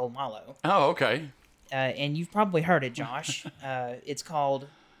is Raul Malo. Oh, okay. And you've probably heard it, Josh. It's called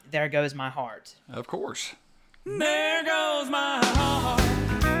There Goes My Heart. Of course. There goes my heart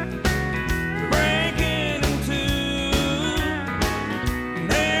breaking in two.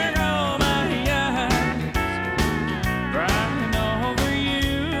 There go my eyes crying over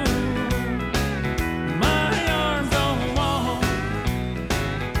you. My arms don't want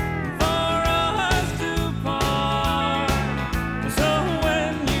for us to part. So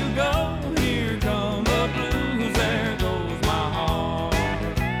when you go, here come the blues. There goes my heart.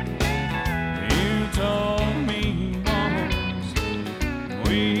 You told me once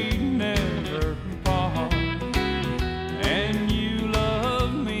we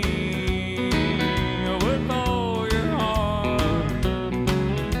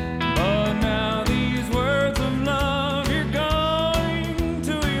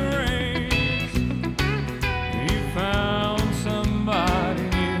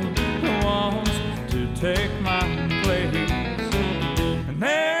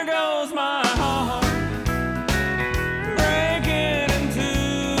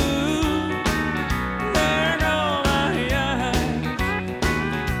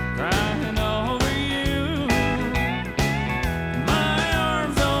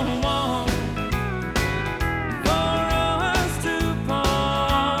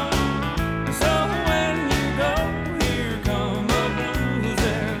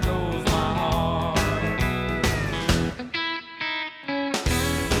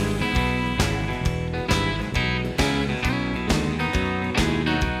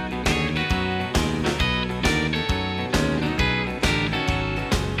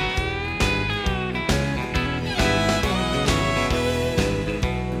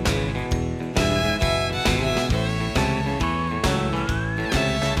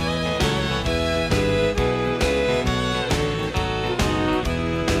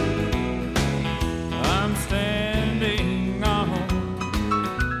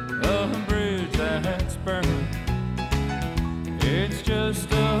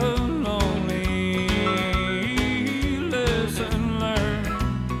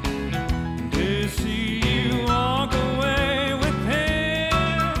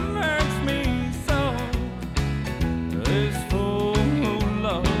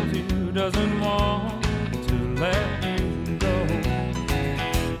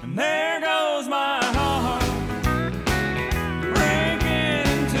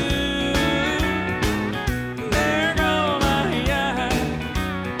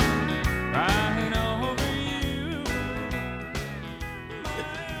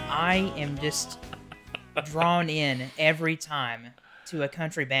I am just drawn in every time to a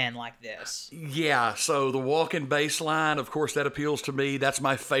country band like this. Yeah, so the walking bass line, of course, that appeals to me. That's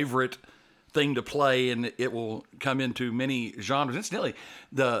my favorite thing to play, and it will come into many genres. Incidentally,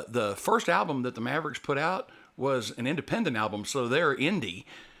 the first album that the Mavericks put out was an independent album, so they're indie.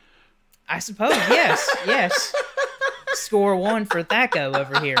 I suppose, yes. Score one for Thaco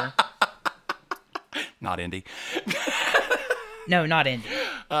over here. Not indie. No, not indie.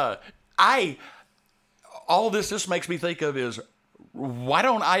 All this makes me think of is, why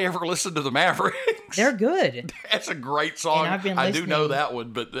don't I ever listen to the Mavericks? They're good. That's a great song. And I've been I do know listening- that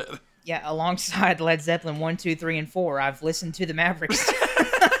one, but Yeah, alongside Led Zeppelin 1, 2, 3, and 4, I've listened to the Mavericks.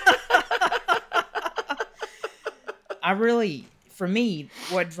 For me,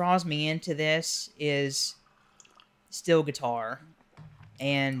 what draws me into this is steel guitar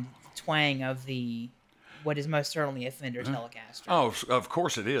and twang of what is most certainly a Fender Telecaster. oh, of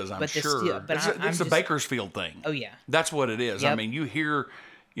course it is. I'm But the sure. steel- but it's I'm it's the just- Bakersfield thing. Oh, yeah. That's what it is. I Yep. mean, you hear,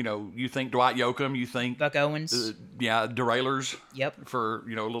 you think Dwight Yoakam, you think Buck Owens. Derailers. Yep. For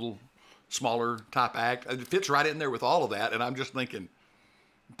a little smaller type act, it fits right in there with all of that. And I'm just thinking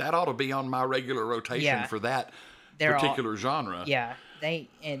that ought to be on my regular rotation Yeah. for that They're all- particular genre. Yeah,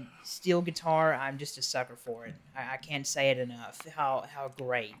 and steel guitar, I'm just a sucker for it. I can't say it enough. How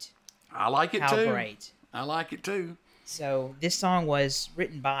great. I like it How too. great. I like it too. So this song was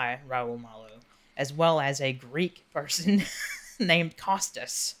written by Raul Malo, as well as a Greek person named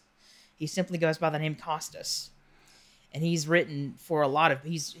Kostas. He simply goes by the name Kostas. And he's written for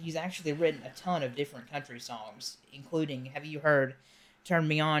he's actually written a ton of different country songs, including, have you heard Turn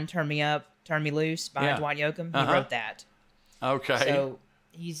Me On, Turn Me Up, Turn Me Loose by Yeah. Dwight Yoakam? Uh-huh. He wrote that. Okay. So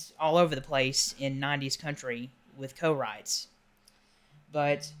he's all over the place in 90s country with co-writes.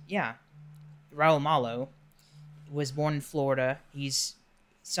 But yeah, Raul Malo was born in Florida. He's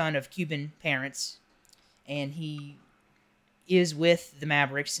son of Cuban parents, and he is with the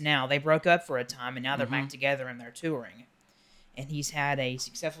Mavericks now. They broke up for a time, and now they're back together and they're touring. And he's had a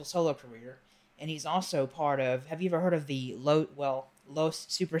successful solo career, and he's also part of. Have you ever heard of the Los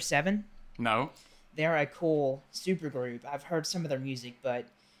Super 7? No. They're a cool super group. I've heard some of their music, but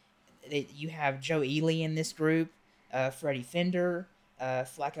you have Joe Ely in this group, Freddie Fender,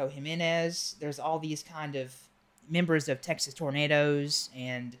 Flaco Jimenez. There's all these kind of members of Texas Tornadoes,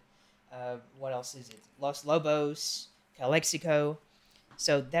 and what else is it? Los Lobos, Calexico.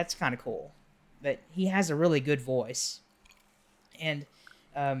 So that's kind of cool. But he has a really good voice. And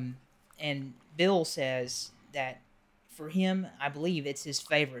Bill says that for him, I believe it's his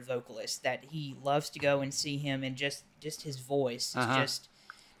favorite vocalist, that he loves to go and see him, and just his voice is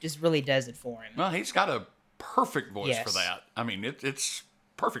just really does it for him. Well, he's got a perfect voice for Yes. that. I mean, it's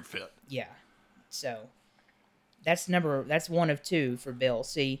perfect fit. Yeah. So that's one of two for Bill.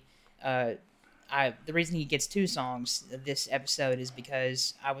 See, the reason he gets two songs this episode is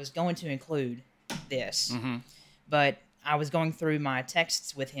because I was going to include this, but I was going through my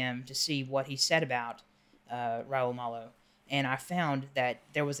texts with him to see what he said about Raul Malo, and I found that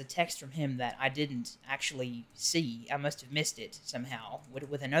there was a text from him that I didn't actually see. I must have missed it somehow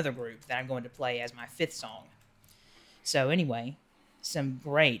with another group that I'm going to play as my fifth song. So anyway, some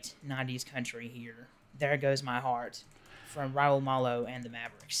great 90s country here. There Goes My Heart from Raul Malo and the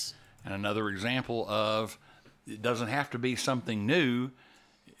Mavericks. And another example of it doesn't have to be something new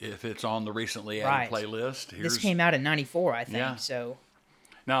if it's on the recently added Right. playlist. This came out in 94, I think, Yeah. so...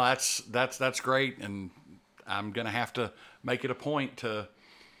 No, that's great, and I'm gonna have to make it a point to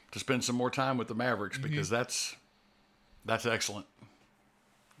spend some more time with the Mavericks because that's excellent.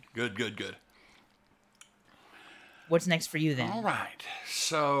 Good. What's next for you, then? All right.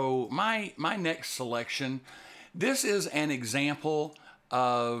 So my next selection, this is an example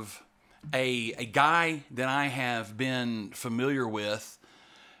of a guy that I have been familiar with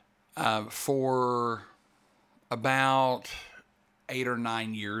for about 8 or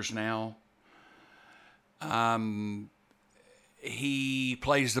 9 years now. He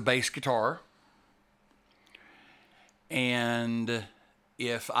plays the bass guitar, and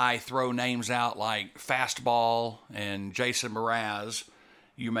if I throw names out like Fastball and Jason Mraz,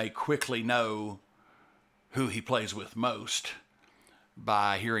 you may quickly know who he plays with most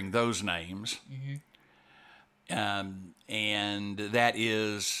by hearing those names. And that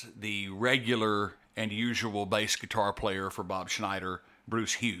is the regular and usual bass guitar player for Bob Schneider,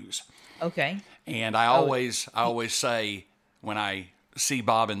 Bruce Hughes. Okay. And I always say when I see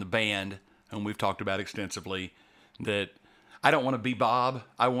Bob in the band, whom we've talked about extensively, that I don't want to be Bob,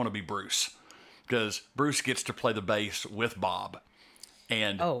 I want to be Bruce. Because Bruce gets to play the bass with Bob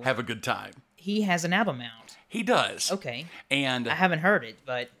and have a good time. He has an album out. He does. Okay. And I haven't heard it,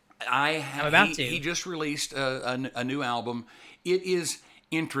 but I'm about to. He just released a new album. It is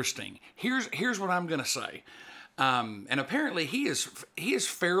interesting. Here's what I'm going to say. And apparently he is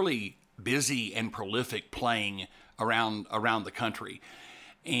fairly busy and prolific playing around the country.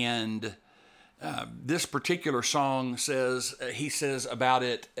 And this particular song says about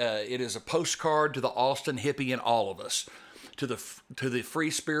it, it is a postcard to the Austin hippie in all of us, to the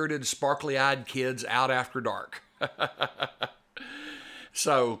free-spirited, sparkly-eyed kids out after dark.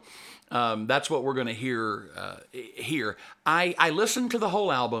 So that's what we're going to hear here. I listened to the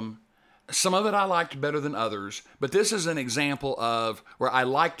whole album. Some of it I liked better than others, but this is an example of where I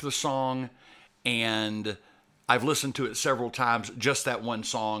liked the song and I've listened to it several times, just that one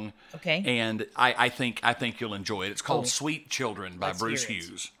song. Okay. And I think you'll enjoy it. It's called Cool. Sweet Children by Let's Bruce hear it.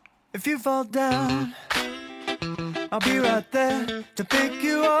 Hughes. If you fall down, I'll be right there to pick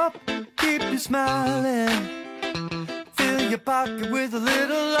you up, keep you smiling. Fill your pocket with a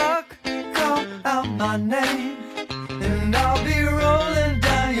little luck, call out my name, and I'll be rolling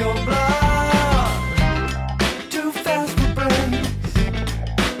down your block. Too fast for brakes,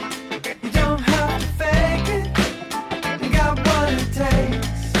 you don't have to fake it, you got what it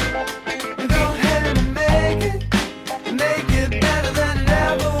takes. Go ahead and make it better than it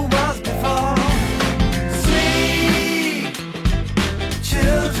ever was before. Sweet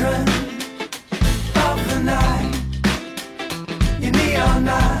children of the night, your neon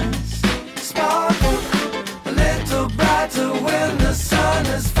eyes sparkle a little brighter when the sun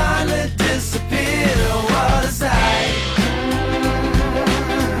has finally disappeared. Oh, what a sight.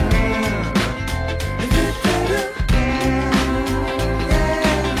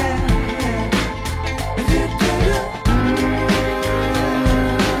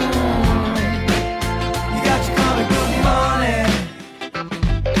 You got your color, good morning.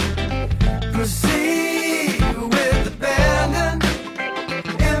 Proceed with abandon.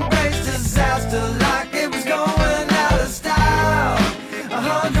 Embrace disaster like it was going out of style.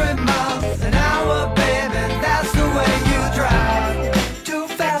 100 miles an hour, baby, that's the way you drive. Too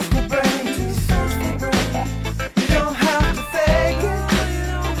fast for brakes. You don't have to fake it.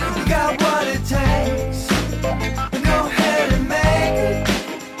 You got what it takes. Go ahead and make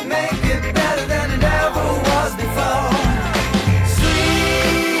it better than it ever was before.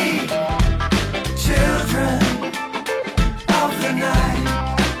 Sweet children of the night,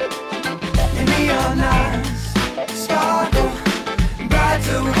 your neon eyes sparkle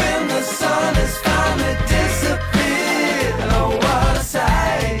brighter when the sun has finally disappeared. Oh, what a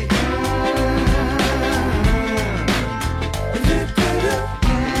sight.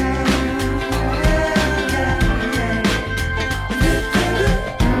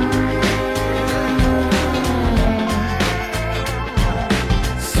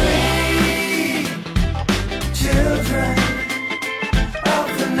 Sweet children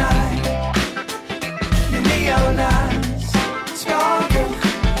of the night, your neon eyes sparkle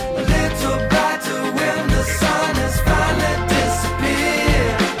a little brighter when the sun has finally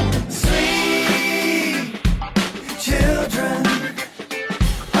disappeared. Sweet children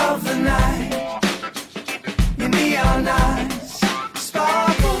of the night, your neon eyes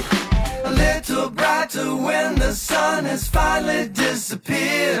sparkle a little brighter when the sun has finally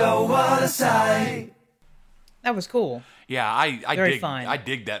disappeared. Oh, what a sight. That was cool. Yeah, I Very dig fun. I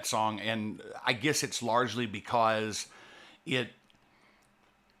dig that song, and I guess it's largely because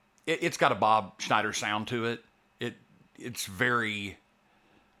it's got a Bob Schneider sound to it. It's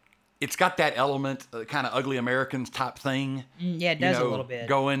got that element, kind of Ugly Americans type thing. Yeah, it does a little bit.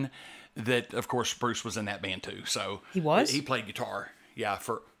 Going. That of course Bruce was in that band too. So He was? He played guitar. Yeah,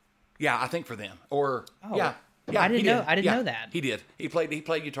 I think for them. Or Oh. yeah, I didn't he know- did. I didn't Yeah, know that. He did. He played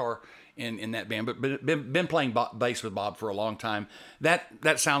guitar in that band, but been playing bass with Bob for a long time.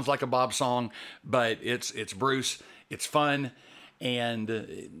 That sounds like a Bob song, but it's Bruce. It's fun,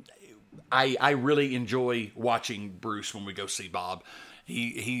 and I really enjoy watching Bruce when we go see Bob.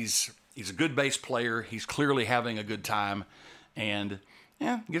 He's a good bass player. He's clearly having a good time, and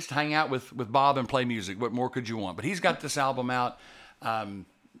yeah, gets to hang out with Bob and play music. What more could you want? But he's got this album out.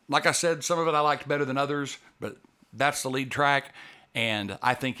 Like I said, some of it I liked better than others, but that's the lead track, and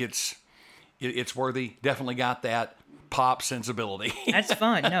I think it's worthy. Definitely got that pop sensibility. That's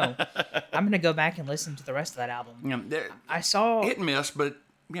fun. No, I'm gonna go back and listen to the rest of that album. You know, they're I saw. hit and miss, but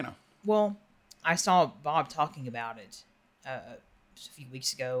you know, Well, I saw Bob talking about it just a few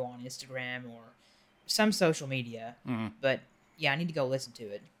weeks ago on Instagram or some social media. Mm-hmm. But yeah, I need to go listen to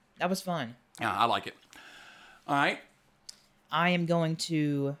it. That was fun. yeah, I like it. All right. I am going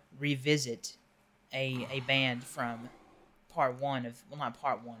to revisit a band from part one of, well, not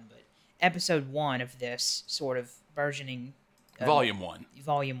part one, but episode one of this sort of burgeoning Volume 1.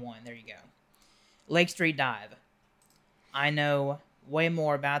 Volume 1, there you go. Lake Street Dive. I know way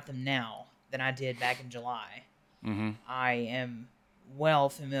more about them now than I did back in July. Mm-hmm. I am well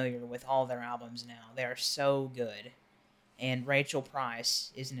familiar with all their albums now. They are so good. And Rachel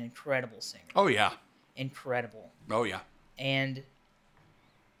Price is an incredible singer. Oh, yeah. Incredible. Oh, yeah. And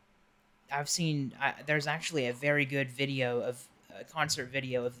I've seen, there's actually a very good concert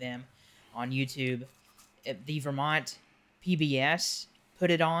video of them on YouTube. The Vermont PBS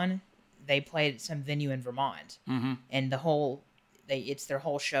put it on. They played at some venue in Vermont. Mm-hmm. And it's their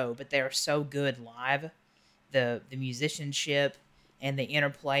whole show, but they're so good live. The musicianship and the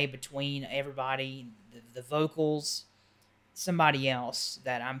interplay between everybody, the vocals. Somebody else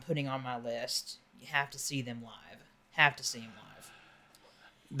that I'm putting on my list, you have to see them live. Have to see them live.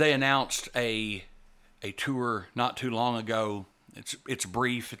 They announced a tour not too long ago. It's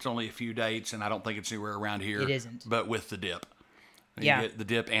brief. It's only a few dates, and I don't think it's anywhere around here. It isn't. But with the Dip. You Yeah. get the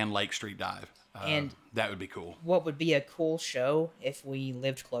Dip and Lake Street Dive. And that would be cool. What would be a cool show if we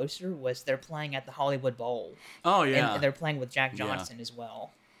lived closer was they're playing at the Hollywood Bowl. Oh, yeah. And they're playing with Jack Johnson as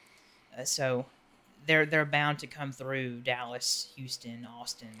well. So they're bound to come through Dallas, Houston,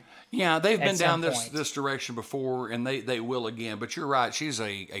 Austin. Yeah, they've been down some point. this direction before, and they will again. But you're right. She's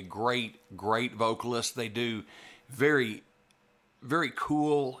a great vocalist. They do very, very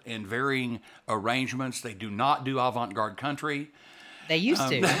cool and varying arrangements. They do not do avant-garde country. They used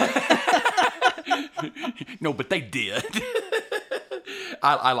to. No, but they did.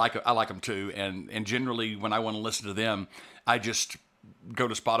 I like them too, and generally when I want to listen to them, I just go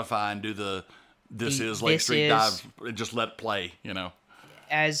to Spotify and do the Lake Street Dive and just let it play.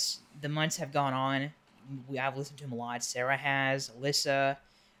 As the months have gone on, I've listened to them a lot. Sarah has, Alyssa.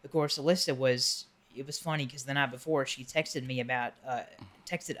 Of course, Alyssa was. It was funny because the night before she texted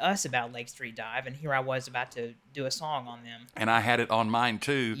us about Lake Street Dive, and here I was about to do a song on them. And I had it on mine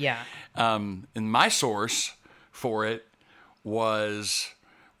too. Yeah. And my source for it was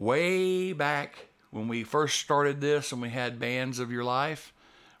way back when we first started this, and we had Bands of Your Life,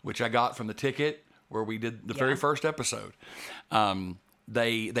 which I got from the ticket where we did the very first episode.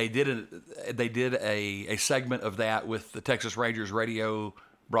 They did a segment of that with the Texas Rangers radio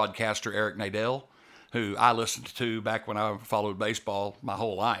broadcaster Eric Nadel, who I listened to back when I followed baseball my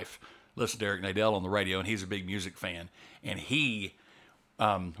whole life. Listened to Eric Nadel on the radio, and he's a big music fan. And he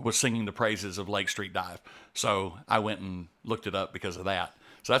was singing the praises of Lake Street Dive. So I went and looked it up because of that.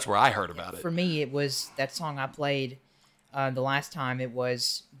 So that's where I heard about it. For me, it was that song I played the last time. It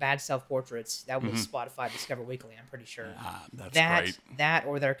was Bad Self-Portraits. That was Spotify Discover Weekly, I'm pretty sure. That's great. That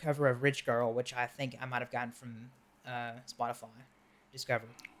or their cover of Rich Girl, which I think I might have gotten from Spotify Discover.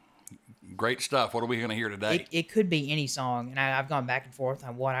 Great stuff. What are we going to hear today? It could be any song, and I've gone back and forth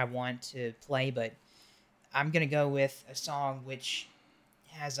on what I want to play, but I'm going to go with a song which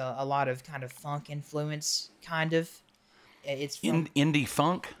has a lot of kind of funk influence, kind of. It's from, indie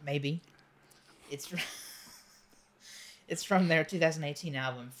funk? Maybe. It's from their 2018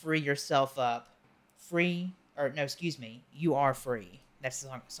 album, Free Yourself Up. You Are Free. That's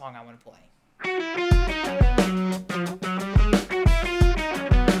the song I want to play.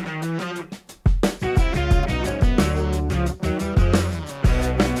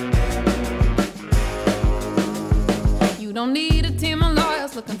 You don't need a team of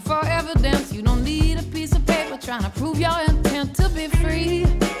lawyers looking for evidence. You don't need a piece of paper trying to prove your intent to be free.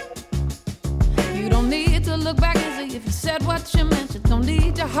 You don't need to look back and see if you said what you meant. You don't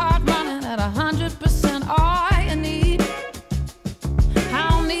need your heart running at 100%. All you need. I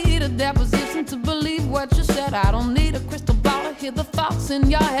don't need a deposition to believe what you said. I don't need a crystal ball to hear the thoughts in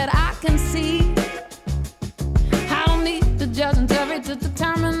your head. I can see. I don't need the judge and jury to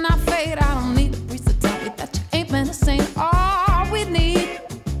determine our fate. I don't need a priest to tell me that you ain't been a saint. All we need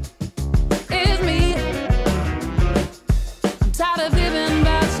is me. I'm tired of living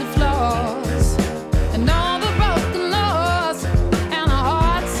by the flaws and all the broken laws and the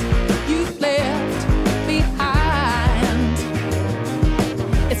hearts you've left behind.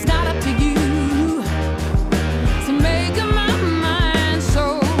 It's not up to you to make up my mind.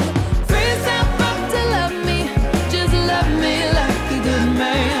 So free yourself up to love me. Just love me like a good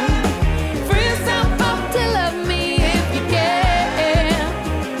man. Free yourself up to love me if you can.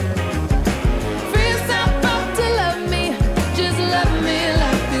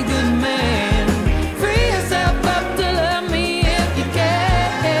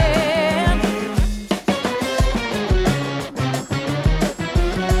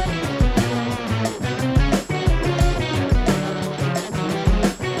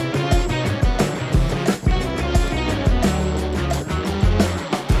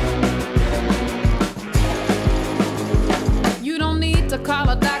 call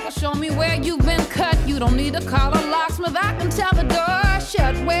a doctor, show me where you've been cut. You don't need to call a locksmith, I can tell the door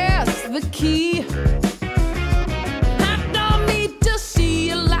shut. Where's the key? I don't need to see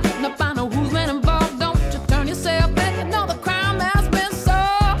you locked up. I know who's been involved. Don't you turn yourself in. You know the crime has been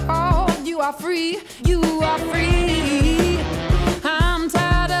solved. You are free, you are free. I'm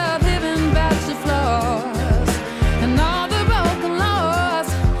tired of living back to floors and all the broken laws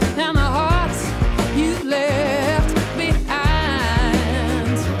and the hearts you left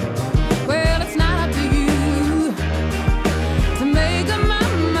behind. Well, it's not up to you to make up my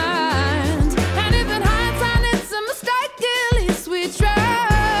mind. And if in hindsight it's a mistake, at least we tried.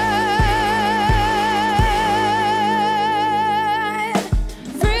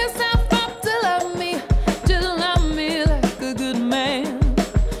 Free yourself up to love me, just love me like a good man.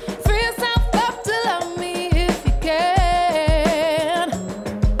 Free yourself up to love me if you can.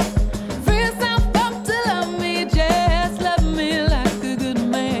 Free yourself up to love me, just love me like a good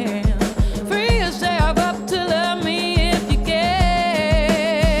man. Free yourself up to love me if you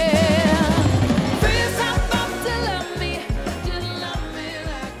can. Free yourself up to love me, just love me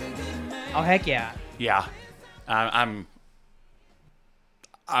like a good man. Oh heck yeah! Yeah, I'm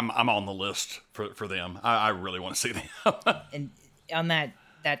on the list for them. I really want to see them. And on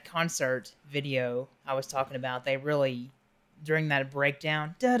that concert video I was talking about, they really, during that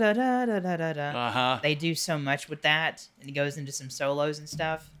breakdown, da da da da da da da, they do so much with that, and it goes into some solos and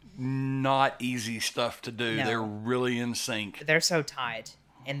stuff. Not easy stuff to do. No. They're really in sync. They're so tight,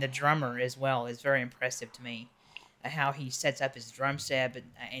 and the drummer as well is very impressive to me. How he sets up his drum set, but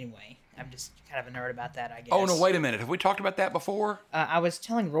anyway, I'm just kind of a nerd about that, I guess. Oh no, wait a minute. Have we talked about that before? I was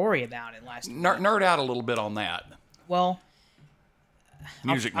telling Rory about it last week. Nerd out a little bit on that. Well,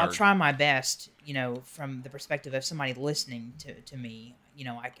 Music I'll nerd. try my best, from the perspective of somebody listening to me.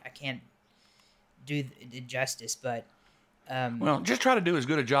 I can't do it justice, but Well, just try to do as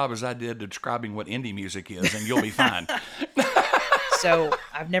good a job as I did describing what indie music is, and you'll be fine. so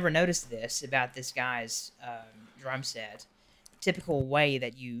I've never noticed this about this guy's drum set. Typical way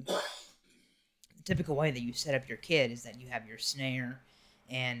that you set up your kit is that you have your snare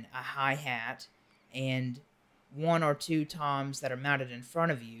and a hi-hat and one or two toms that are mounted in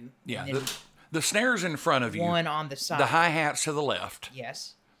front of you. Yeah, and then the snare's in front of you. one on the side. The hi-hat's to the left.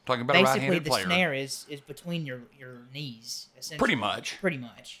 Yes. Talking about a Basically, right-handed the player. snare is between your knees, essentially. Pretty much. Pretty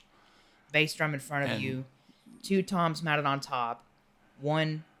much. Bass drum in front of And- you, two toms mounted on top,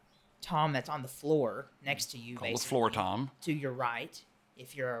 one tom that's on the floor next to you, Called the basically. floor tom. To your right,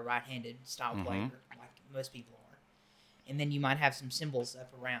 if you're a right-handed style Mm-hmm. player, like most people are. And then you might have some cymbals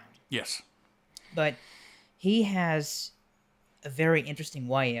up around. Yes. But he has a very interesting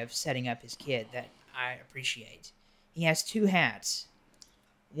way of setting up his kit that I appreciate. He has two hats.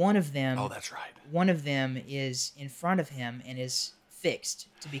 One of them Oh, that's right. One of them is in front of him and is fixed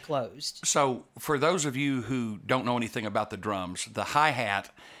to be closed. So, for those of you who don't know anything about the drums, the hi-hat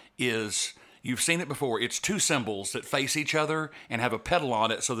is, you've seen it before, it's two cymbals that face each other and have a pedal on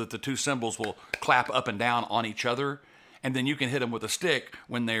it so that the two cymbals will clap up and down on each other. And then you can hit them with a stick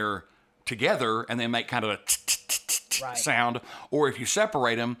when they're together and they make kind of a Right. sound. Or if you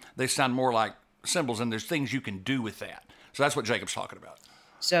separate them, they sound more like cymbals, and there's things you can do with that. So that's what Jacob's talking about.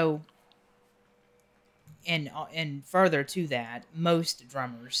 So, and further to that, most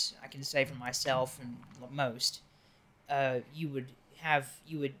drummers, I can say for myself and most, you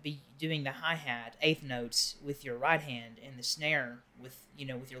would be doing the hi-hat eighth notes with your right hand and the snare with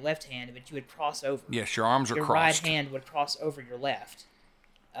your left hand, but you would cross over. Yes, your arms are Your crossed. right hand would cross over your left.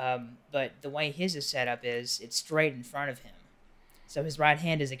 But the way his is set up is it's straight in front of him. So his right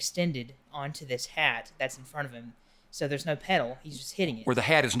hand is extended onto this hat that's in front of him. So there's no pedal. He's just hitting it. Where the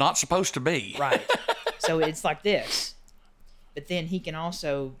hat is not supposed to be. Right. So it's like this. But then he can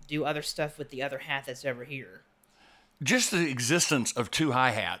also do other stuff with the other hat that's over here. Just the existence of two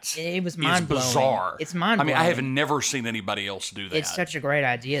hi-hats It was is mind-blowing. bizarre. It's I mean, I mind-blowing. have never seen anybody else do that. It's such a great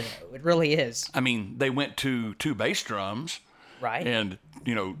idea, though. It really is. I mean, they went to two bass drums Right? and,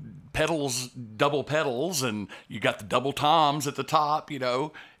 pedals, double pedals, and you got the double toms at the top,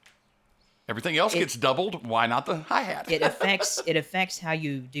 Everything else gets doubled. Why not the hi-hat? it affects how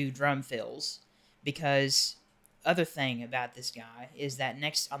you do drum fills, because other thing about this guy is that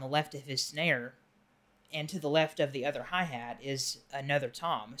next on the left of his snare and to the left of the other hi-hat is another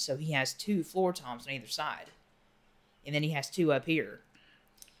tom. So he has two floor toms on either side. And then he has two up here.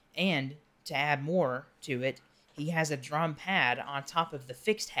 And to add more to it, he has a drum pad on top of the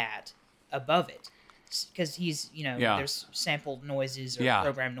fixed hat above it. Because he's, Yeah. there's sampled noises or Yeah.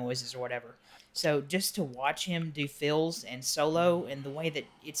 programmed noises or whatever. So just to watch him do fills and solo and the way that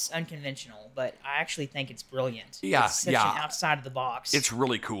it's unconventional, but I actually think it's brilliant. Yeah, it's such yeah. an outside of the box. It's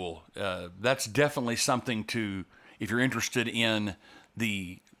really cool. That's definitely something to, if you're interested in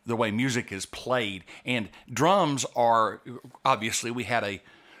the way music is played. And drums are, obviously, we had a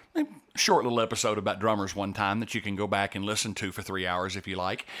short little episode about drummers one time that you can go back and listen to for 3 hours if you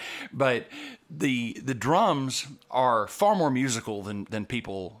like. But the drums are far more musical than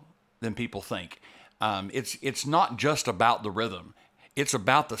people think. It's not just about the rhythm. It's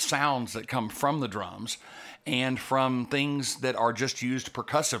about the sounds that come from the drums and from things that are just used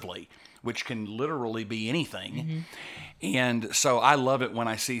percussively, which can literally be anything. Mm-hmm. And so I love it when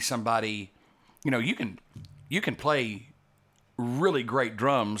I see somebody, you can play really great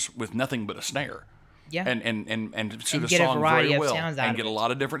drums with nothing but a snare. Yeah. And suit a get a song variety very of well sounds out and of get a it.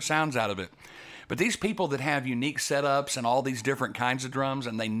 lot of different sounds out of it. But these people that have unique setups and all these different kinds of drums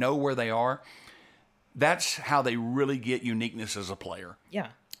and they know where they are, that's how they really get uniqueness as a player. Yeah.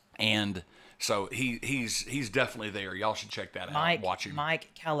 And so he's definitely there. Y'all should check that out. Watch him. Mike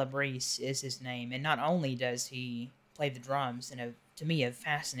Calabrese is his name, and not only does he play the drums in to me, a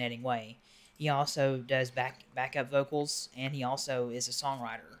fascinating way, he also does backup vocals, and he also is a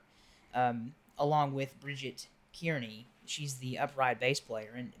songwriter, along with Bridget Kearney. She's the upright bass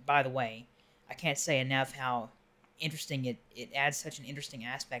player, and by the way, I can't say enough how interesting it adds such an interesting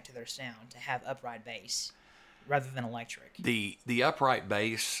aspect to their sound to have upright bass rather than electric. The upright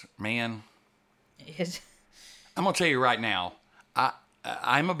bass, man. It's, I'm gonna tell you right now.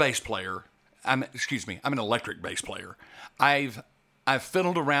 I'm a bass player. I'm an electric bass player. I've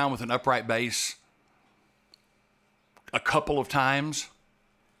fiddled around with an upright bass a couple of times.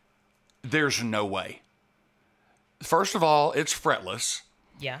 There's no way. First of all, it's fretless.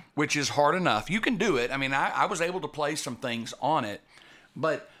 yeah. Which is hard enough. You can do it. I mean, I was able to play some things on it,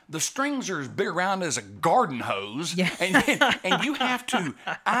 but the strings are as big around as a garden hose. Yeah. And you have to,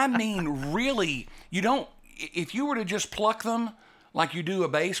 I mean, really, you don't, if you were to just pluck them like you do a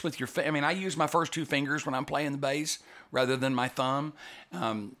bass with your, I use my first two fingers when I'm playing the bass rather than my thumb.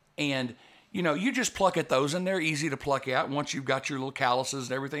 And, you just pluck at those and they're easy to pluck out. Once you've got your little calluses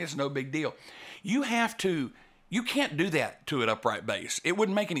and everything, it's no big deal. You can't do that to an upright bass. It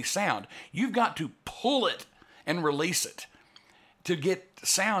wouldn't make any sound. You've got to pull it and release it to get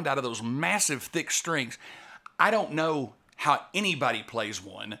sound out of those massive, thick strings. I don't know how anybody plays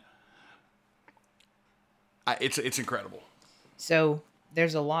one. It's incredible. So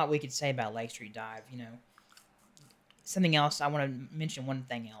there's a lot we could say about Lake Street Dive. Something else, I want to mention one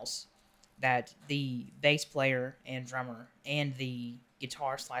thing else, that the bass player and drummer and the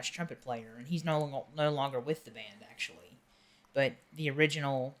guitar/trumpet player, and he's no longer with the band actually, but the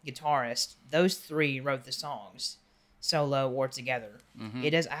original guitarist, those three wrote the songs solo or together.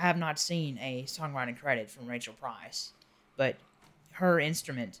 Mm-hmm. I have not seen a songwriting credit from Rachel Price, but her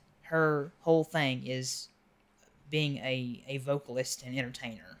instrument, her whole thing is being a vocalist and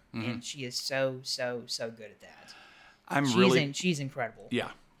entertainer, and she is so good at that. She's incredible. Yeah,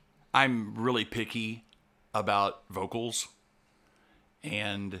 I'm really picky about vocals.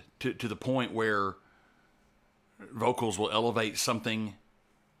 And to the point where vocals will elevate something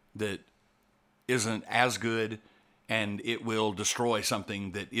that isn't as good, and it will destroy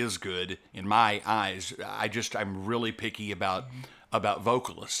something that is good in my eyes. I'm really picky about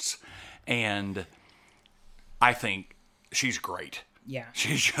vocalists, and I think she's great. Yeah,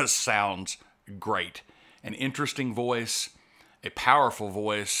 she just sounds great. An interesting voice, a powerful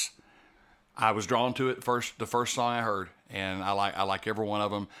voice. I was drawn to it the first song I heard, and I like every one of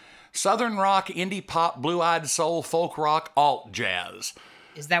them. Southern rock, indie pop, blue-eyed soul, folk rock, alt jazz.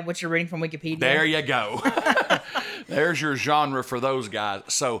 Is that what you're reading from Wikipedia? There you go. There's your genre for those guys.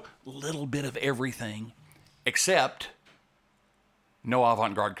 So, little bit of everything, except no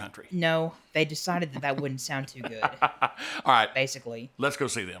avant-garde country. No, they decided that wouldn't sound too good. All right. Basically. Let's go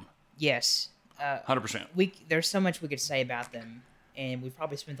see them. Yes. 100%. There's so much we could say about them, and we've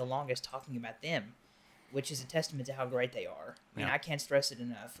probably spent the longest talking about them, which is a testament to how great they are. And I can't stress it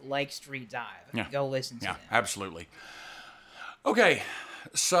enough. Lake Street Dive. Yeah. Go listen to them. Yeah, absolutely. Okay,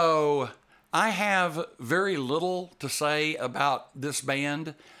 so I have very little to say about this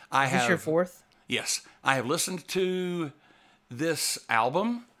band. Is this your fourth? Yes. I have listened to this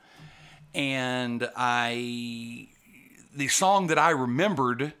album, and the song that I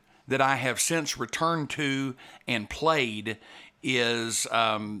remembered that I have since returned to and played is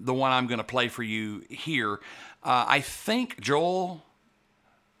the one I'm going to play for you here. I think Joel's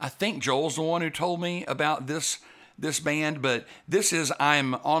the one who told me about this band, but this is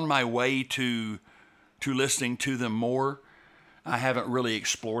I'm on my way to listening to them more. I haven't really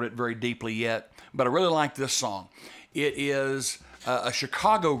explored it very deeply yet, but I really like this song. It is a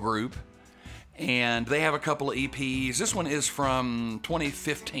Chicago group, and they have a couple of EPs. This one is from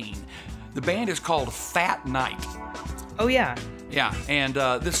 2015. The band is called Fat Night. Oh, yeah. Yeah, and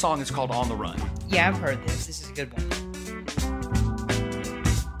this song is called On the Run. Yeah, I've heard this. This is a good one.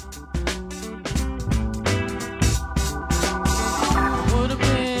 Would have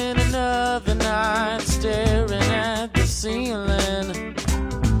been another night staring at the ceiling.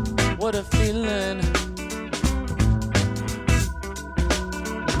 What a feeling.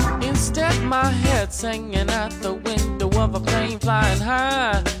 Instead, my head's hanging out the window of a plane flying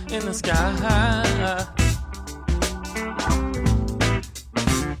high in the sky.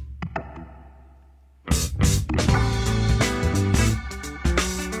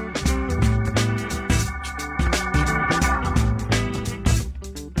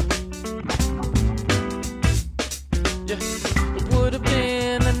 It would have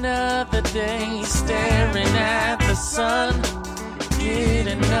been another day staring at the sun,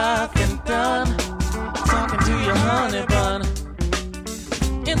 getting nothing done, talking to your honey bun.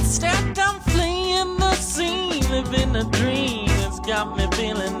 Instead, I'm fleeing the scene, living a dream. It's got me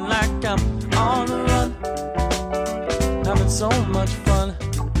feeling like I'm on the run, having so much fun.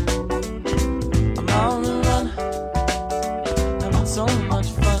 I'm on the run, having so much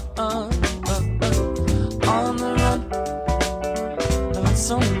fun. On the run, having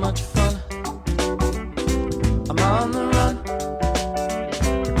so much fun. I'm on the run.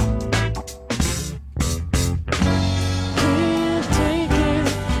 Can't take it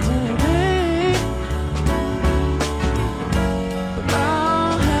away, but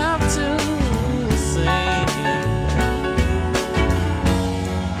I'll have to say,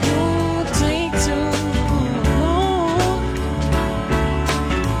 you'll take too long,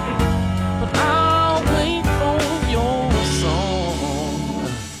 but I'll wait for your song.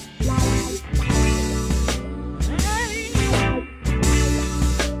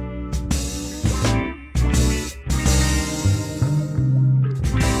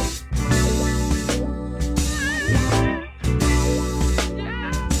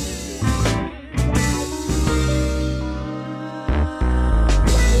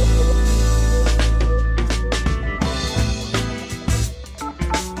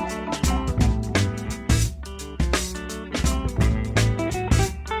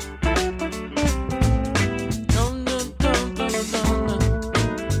 Dun, dun, dun, dun, dun, dun.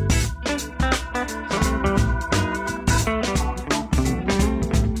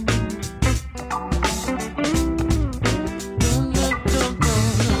 Dun, dun, dun, dun,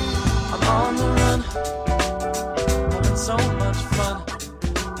 dun. I'm on the run, having so much fun.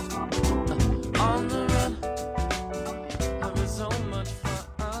 On the run, having so much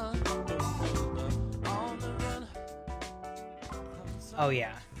fun. On the run. Oh,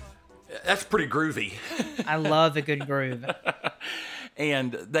 yeah. That's pretty groovy. I love a good groove.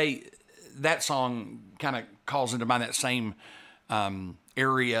 And that song kind of calls into mind that same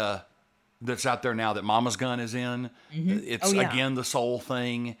area that's out there now that Mama's Gun is in. It's Oh, yeah. again the soul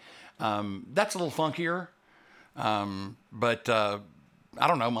thing. That's a little funkier, but I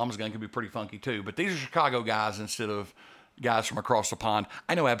don't know. Mama's Gun could be pretty funky too. But these are Chicago guys instead of guys from across the pond.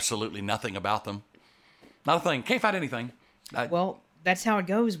 I know absolutely nothing about them. Not a thing. Can't find anything. Well, that's how it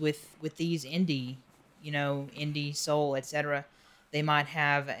goes with these indie, indie soul, etc. They might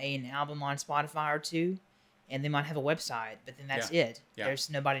have an album on Spotify or two, and they might have a website, but then that's Yeah. it. Yeah. There's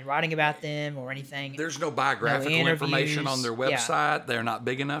nobody writing about them or anything. There's no biographical information on their interviews. Yeah. website. They're not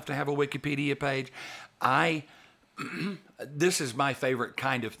big enough to have a Wikipedia page. This is my favorite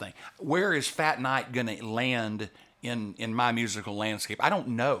kind of thing. Where is Fat Night going to land in my musical landscape? I don't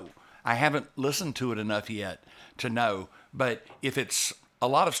know. I haven't listened to it enough yet to know. But if it's a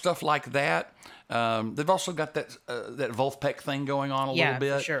lot of stuff like that, they've also got that Wolfpack thing going on a Yeah, little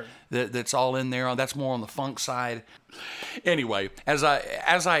bit. for sure. That's all in there. That's more on the funk side. Anyway, as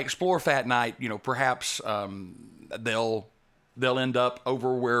I explore Fat Night, perhaps they'll end up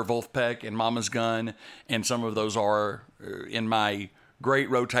over where Wolfpack and Mama's Gun and some of those are in my great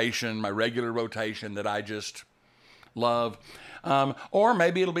rotation, my regular rotation that I just love. Or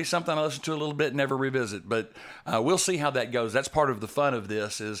maybe it'll be something I listen to a little bit and never revisit. But we'll see how that goes. That's part of the fun of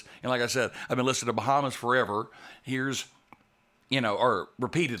this is, like I said, I've been listening to Bahamas forever. Here's, or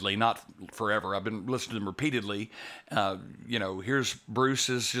repeatedly, not forever. I've been listening to them repeatedly. Here's Bruce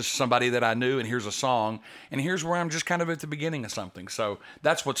is just somebody that I knew, and here's a song. And here's where I'm just kind of at the beginning of something. So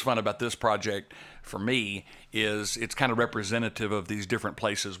that's what's fun about this project for me is it's kind of representative of these different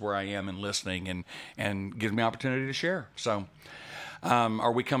places where I am and listening and gives me opportunity to share. So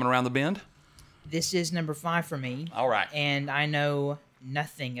are we coming around the bend? This is number 5 for me. All right. And I know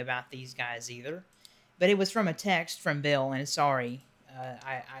nothing about these guys either. But it was from a text from Bill, and sorry,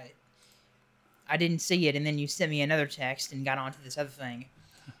 I didn't see it, and then you sent me another text and got onto this other thing.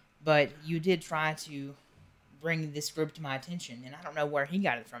 But you did try to bring this group to my attention, and I don't know where he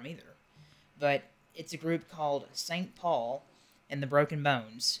got it from either. But it's a group called St. Paul and the Broken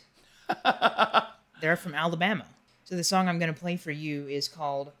Bones. They're from Alabama. So the song I'm going to play for you is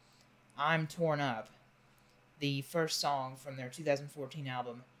called I'm Torn Up, the first song from their 2014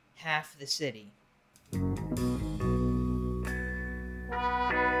 album, Half the City.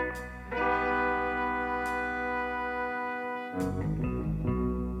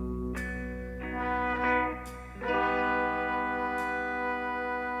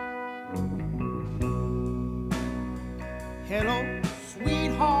 Hello,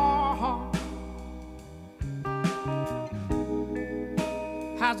 sweetheart.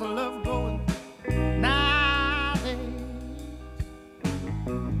 How's the love going nowadays?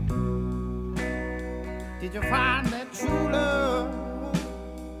 Did you find that true love?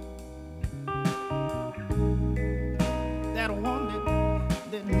 That one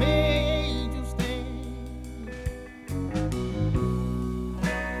that made you stay?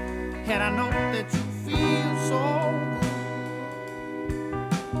 And I know that you feel so good.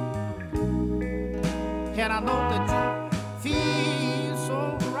 And I know that you feel so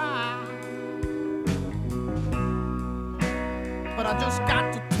right. But I just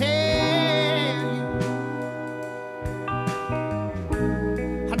got to tell you,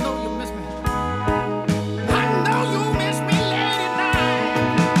 I know you miss me. I know you miss me late at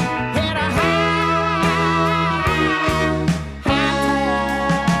night. And I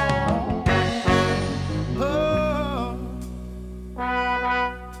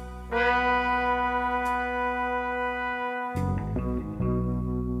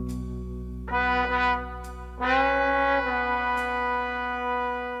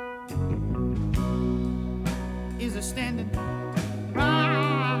is it standing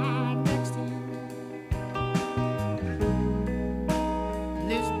right next to you,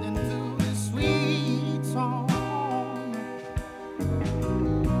 listening to this sweet song?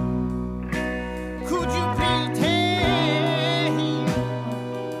 Could you please tell him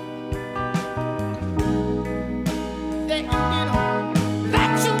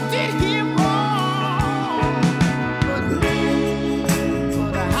that you did him wrong? But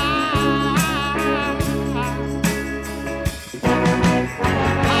the high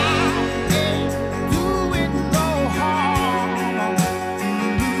do it no harm,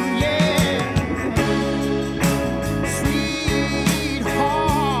 yeah,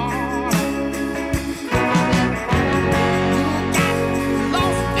 sweetheart. You got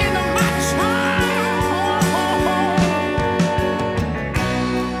lost in my charm.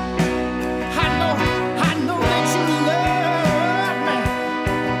 I know that you love me,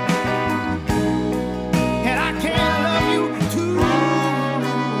 and I can love you too.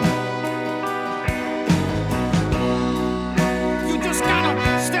 You just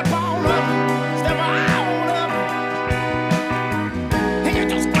gotta step on up, and you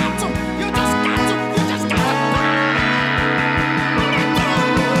just got to find it through.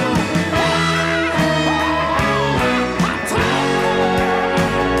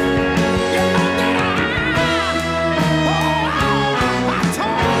 I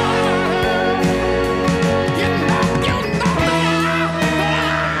told you, you know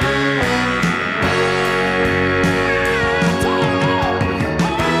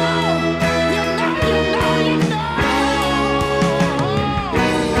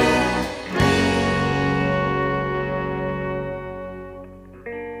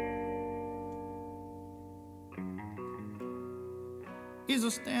is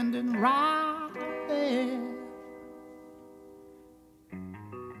a standing right there.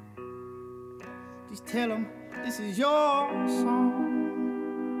 Just tell him this is your song.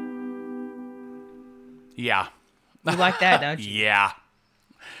 Yeah. You like that, don't you? Yeah.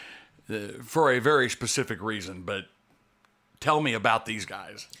 For a very specific reason, but tell me about these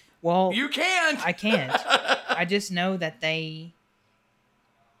guys. Well, You can't. I can't. I just know that they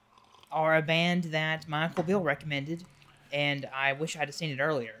are a band that my Uncle Bill recommended, and I wish I'd have seen it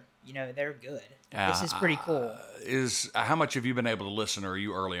earlier. You know, they're good. This is pretty cool. How much have you been able to listen, or are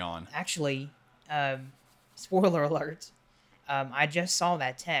you early on? Actually, spoiler alert, I just saw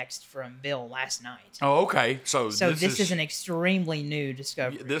that text from Bill last night. Oh, okay. So this is an extremely new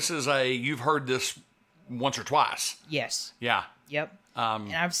discovery. This is you've heard this once or twice. Yes. Yeah. Yep.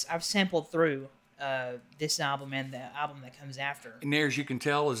 And I've sampled through this album and the album that comes after. Near as you can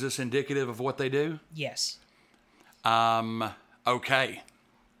tell, is this indicative of what they do? Yes. Okay.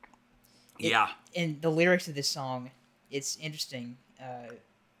 Yeah. And the lyrics of this song, it's interesting.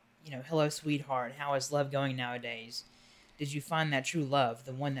 Hello, sweetheart, how is love going nowadays? Did you find that true love,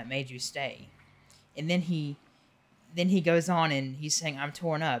 the one that made you stay? And then he goes on and he's saying, I'm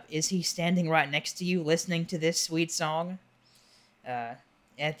torn up. Is he standing right next to you listening to this sweet song?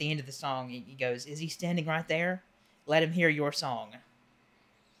 At the end of the song, he goes, is he standing right there? Let him hear your song.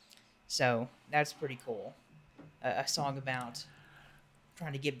 So that's pretty cool. A song about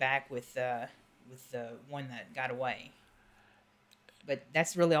trying to get back with the one that got away. But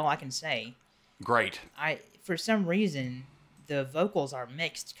that's really all I can say. Great. For some reason, the vocals are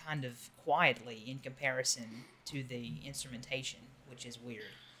mixed kind of quietly in comparison to the instrumentation, which is weird.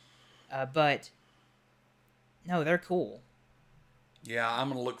 But no, they're cool. Yeah, I'm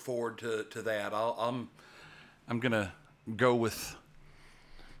gonna look forward to that. I'm gonna go with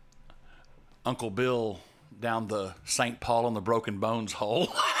Uncle Bill down the St. Paul and the Broken Bones hole.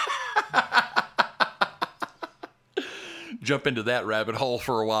 Jump into that rabbit hole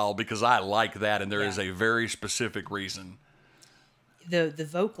for a while because I like that, and there is a very specific reason. The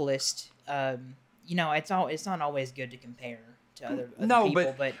vocalist, it's not always good to compare to other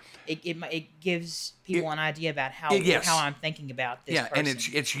people, but it gives people an idea about how I'm thinking about this person. And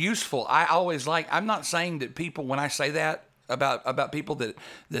it's useful. I'm not saying that people, when I say that about people that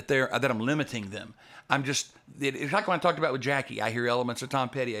I'm limiting them. I'm just, it's like when I talked about with Jackie. I hear elements of Tom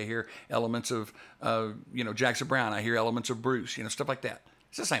Petty. I hear elements of Jackson Browne. I hear elements of Bruce. Stuff like that.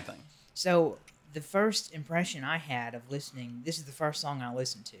 It's the same thing. So the first impression I had of listening, this is the first song I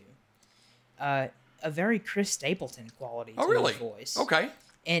listened to. A very Chris Stapleton quality to his voice. Okay.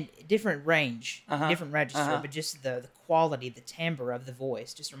 And different range, different register, but just the quality, the timbre of the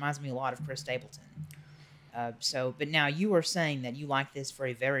voice just reminds me a lot of Chris Stapleton. But now you were saying that you like this for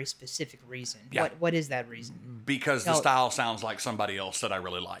a very specific reason. Yeah. What is that reason? Because the style sounds like somebody else that I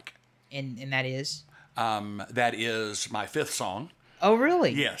really like. And that is? That is my fifth song. Oh,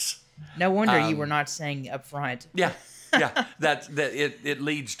 really? Yes. No wonder you were not saying up front. Yeah. Yeah. that it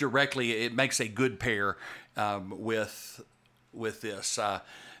leads directly. It makes a good pair with this.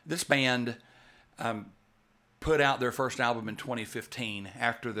 This band put out their first album in 2015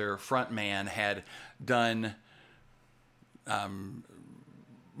 after their front man had done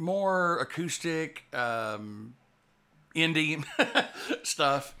more acoustic indie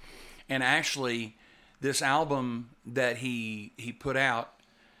stuff, and actually this album that he put out,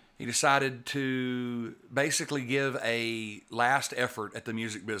 he decided to basically give a last effort at the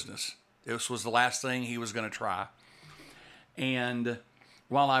music business. This was the last thing he was going to try. And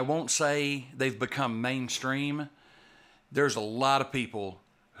while I won't say they've become mainstream, there's a lot of people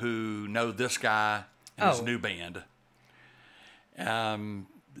who know this guy and his new band.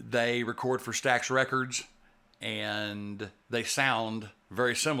 They record for Stax Records, and they sound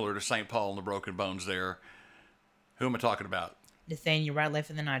very similar to St. Paul and the Broken Bones there. Who am I talking about? Nathaniel Rateliff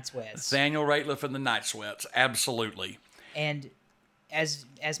and the Night Sweats. Nathaniel Rateliff and the Night Sweats, absolutely. And as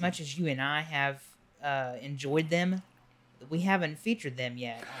much as you and I have enjoyed them, we haven't featured them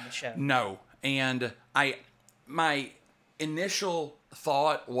yet on the show. No, and my initial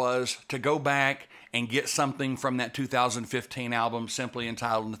thought was to go back and get something from that 2015 album simply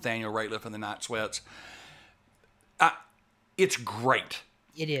entitled Nathaniel Rateliff and the Night Sweats. It's great.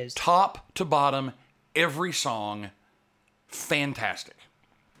 It is. Top to bottom, every song, fantastic.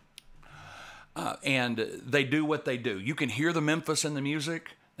 And they do what they do. You can hear the Memphis in the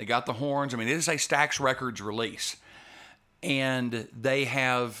music. They got the horns. I mean, it is a Stax Records release. And they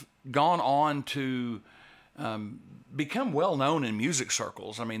have gone on to become well known in music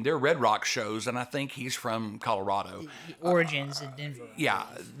circles. I mean, their Red Rock shows, and I think he's from Colorado. Origins in Denver. Yeah,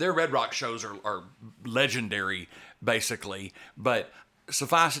 their Red Rock shows are legendary, basically. But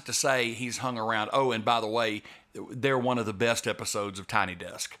suffice it to say, he's hung around. Oh, and by the way, they're one of the best episodes of Tiny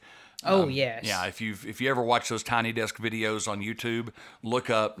Desk. Oh, yes. Yeah, if you ever watch those Tiny Desk videos on YouTube,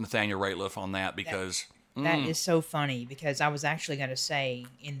 look up Nathaniel Rateliff on that because... That is so funny because I was actually going to say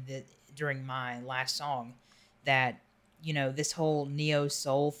during my last song that, this whole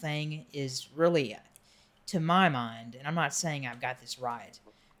neo-soul thing is really, to my mind, and I'm not saying I've got this right,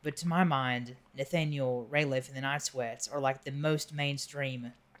 but to my mind, Nathaniel Rateliff and the Night Sweats are like the most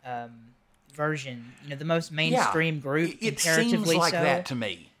mainstream version, the most mainstream group it comparatively seems like so, that to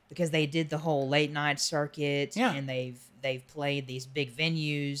me. Because they did the whole late night circuit, Yeah. and they've played these big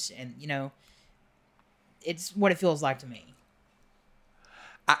venues, and it's what it feels like to me.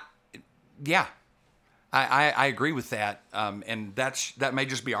 I agree with that, and that may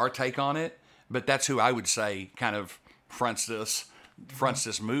just be our take on it, but that's who I would say kind of fronts this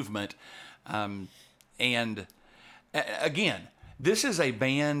movement. And again, this is a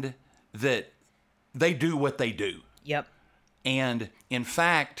band that they do what they do. Yep. And in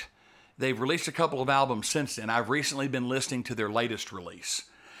fact, they've released a couple of albums since then. I've recently been listening to their latest release.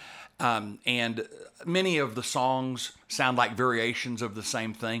 And many of the songs sound like variations of the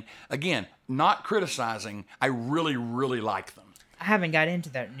same thing. Again, not criticizing. I really, really like them. I haven't got into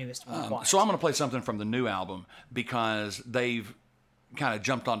that newest one quite. So I'm going to play something from the new album because they've kind of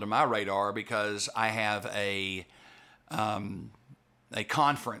jumped onto my radar because I have a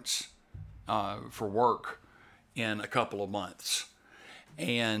conference for work in a couple of months,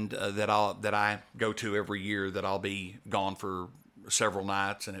 and that I go to every year. That I'll be gone for several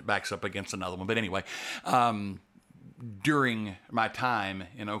nights, and it backs up against another one. But anyway, during my time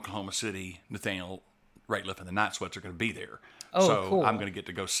in Oklahoma City, Nathaniel Rateliff and the Night Sweats are going to be there. Oh, so cool. I'm going to get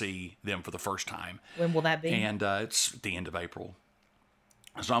to go see them for the first time. When will that be? And it's at the end of April.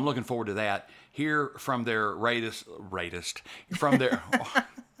 So I'm looking forward to that. Hear from their latest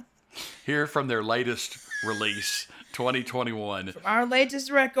release, 2021. Our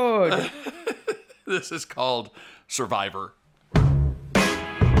latest record. This is called Survivor.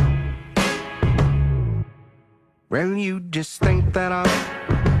 Well, you just think that I'm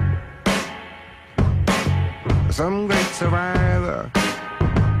some great survivor,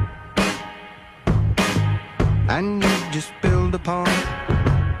 and you just build upon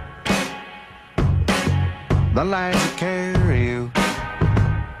the lies that carry you.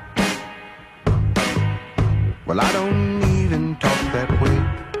 Well, I don't even talk that way.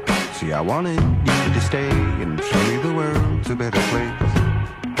 See, I wanted you to stay and show me the world's a better place.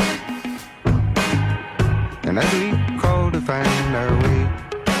 And as we crawl to find our way,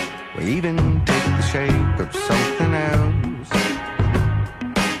 we even take the shape of something else.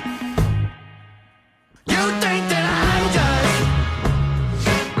 You think that I'm just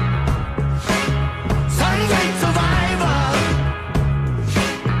some great survivor.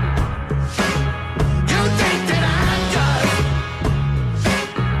 You think that I'm just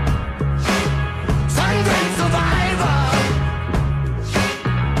some great survivor.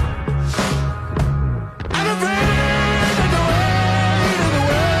 I'm afraid that the weight of the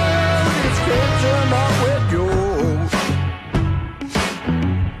world is catching up with you.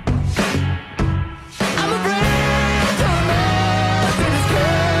 I'm afraid the mess is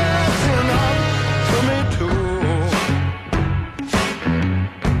catching up to me too.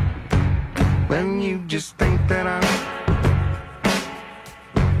 When you just think that I'm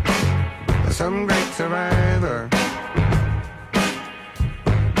some great survivor,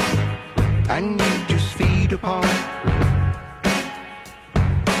 and you just feed upon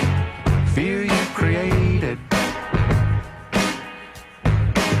fear you created.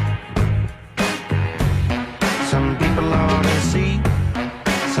 Some people ought to see,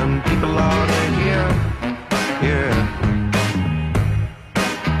 some people ought to hear, yeah.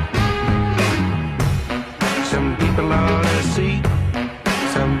 Some people ought to see,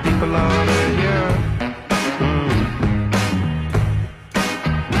 some people ought to hear.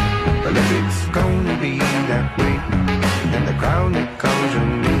 Well, if it's gonna be that way, then the crowd that calls your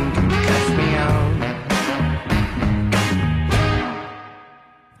name can cast me out.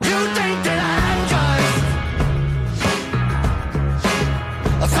 You think that I'm just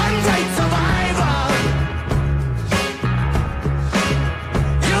a some great survivor.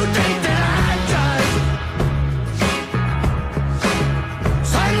 You think that I'm just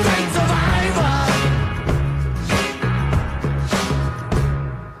some great survivor.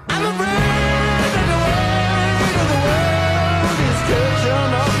 I'm afraid that the weight of the world is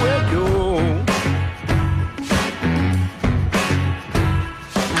catching up with you.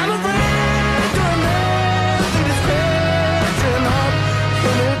 I'm afraid the mess is catching up to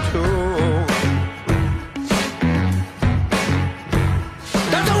me too.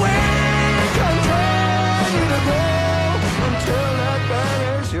 That the wind continue to blow until it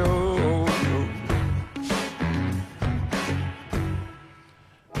buries you.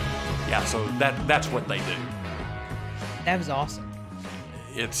 Yeah, so that's what they do. That was awesome.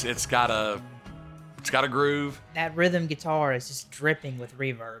 It's got a groove. That rhythm guitar is just dripping with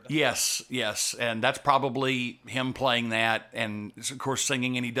reverb. Yes, and that's probably him playing that, and of course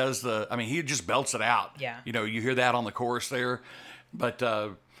singing. And he does he just belts it out. Yeah. You hear that on the chorus there, but I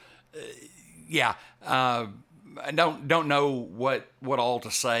don't know what all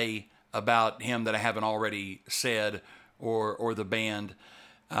to say about him that I haven't already said, or the band.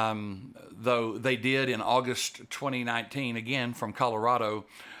 Though they did in August 2019, again from Colorado,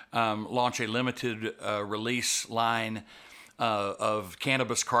 launch a limited release line of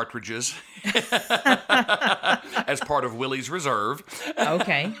cannabis cartridges as part of Willie's Reserve.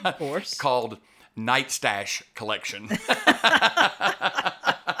 Okay, of course. Called Night Stash Collection.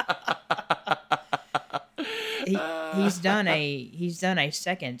 he's done a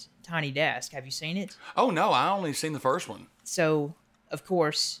second Tiny Desk. Have you seen it? Oh no, I only seen the first one. So, of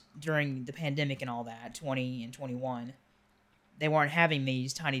course, during the pandemic and all that, 20 and 21, they weren't having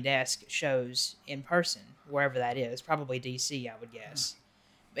these Tiny Desk shows in person, wherever that is. Probably DC, I would guess.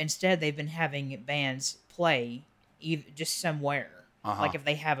 Instead, they've been having bands play just somewhere. Like if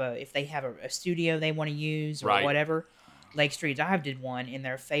they have a studio they want to use or Right. whatever. Lake Street Dive did one in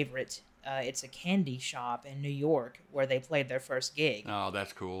their favorite. It's a candy shop in New York where they played their first gig. Oh,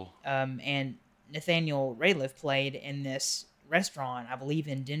 that's cool. And Nathaniel Rateliff played in this restaurant, I believe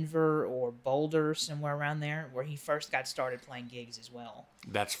in Denver or Boulder, somewhere around there, where he first got started playing gigs as well.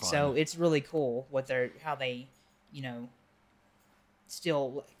 That's fun. So it's really cool how they,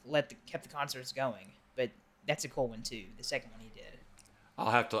 still kept the concerts going. But that's a cool one too. The second one he did.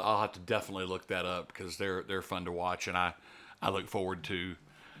 I'll have to definitely look that up because they're fun to watch, and I look forward to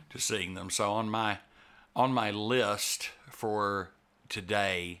seeing them. So on my list for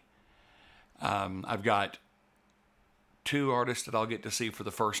today, I've got 2 artists that I'll get to see for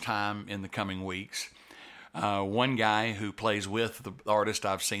the first time in the coming weeks. One guy who plays with the artist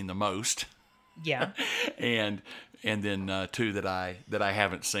I've seen the most. Yeah. and then 2 that I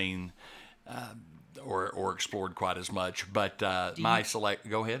haven't seen or explored quite as much. But go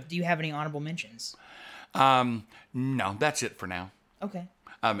ahead. Do you have any honorable mentions? No, that's it for now. Okay.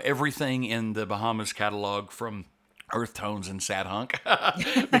 Everything in the Bahamas catalog from Earth Tones and Sad Hunk,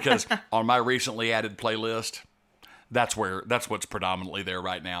 because on my recently added playlist, that's what's predominantly there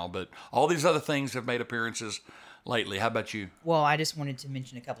right now. But all these other things have made appearances lately. How about you? Well, I just wanted to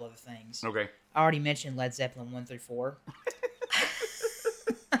mention a couple other things. Okay. I already mentioned Led Zeppelin 1 through 4.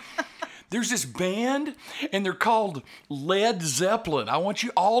 There's this band, and they're called Led Zeppelin. I want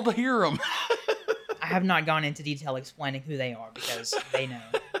you all to hear them. I have not gone into detail explaining who they are because they know.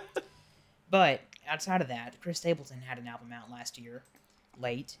 But outside of that, Chris Stapleton had an album out last year,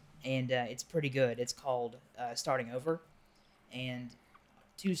 late, and it's pretty good. It's called Starting Over, and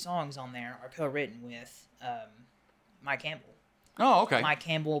 2 songs on there are co-written with Mike Campbell. Oh, okay. Mike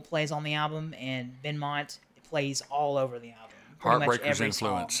Campbell plays on the album, and Ben Mont plays all over the album. Pretty much Heartbreakers every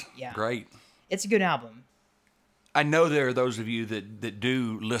influence. song. Yeah. Great. It's a good album. I know there are those of you that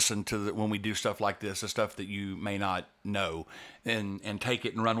do listen to when we do stuff like this, the stuff that you may not know, and take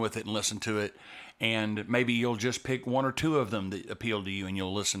it and run with it and listen to it. And maybe you'll just pick 1 or 2 of them that appeal to you and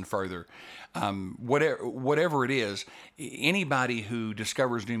you'll listen further. Whatever it is, anybody who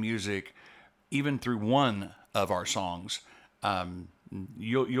discovers new music, even through one of our songs,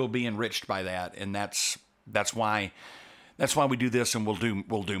 you'll be enriched by that. And that's why we do this, and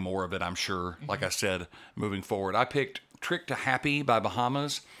we'll do more of it, I'm sure. Like I said, moving forward. I picked Trick to Happy by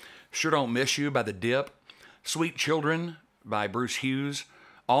Bahamas, Sure Don't Miss You by The Dip, Sweet Children by Bruce Hughes,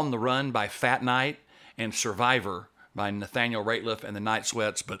 On the Run by Fat Night, and Survivor by Nathaniel Rateliff and the Night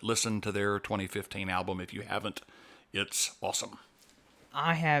Sweats. But listen to their 2015 album if you haven't. It's awesome.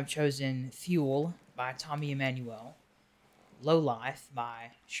 I have chosen Fuel by Tommy Emmanuel, Low Life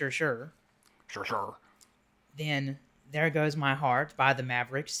by Sure Sure. Sure. Then There Goes My Heart by the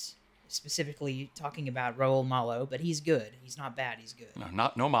Mavericks, specifically talking about Raul Malo, but he's good. He's not bad, he's good.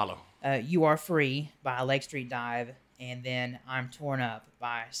 No Malo. You Are Free by Lake Street Dive, and then I'm Torn Up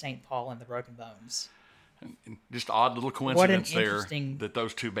by St. Paul and the Broken Bones. Just odd little coincidence there interesting- that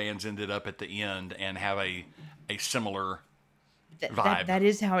those 2 bands ended up at the end and have a similar vibe. That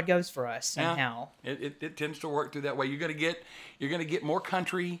is how it goes for us somehow. Yeah, it tends to work through that way. You're gonna get more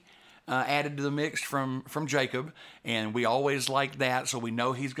country added to the mix from Jacob, and we always like that, so we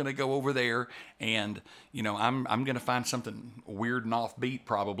know he's gonna go over there, and I'm gonna find something weird and offbeat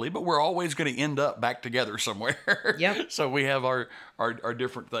probably, but we're always gonna end up back together somewhere. Yep. So we have our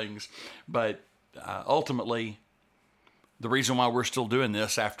different things, but ultimately, the reason why we're still doing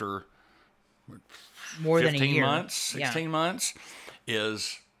this after More than a 15 year. months, 16 months,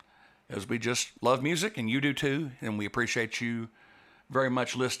 is we just love music, and you do too, and we appreciate you very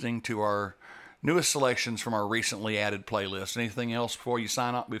much listening to our newest selections from our recently added playlist. Anything else before we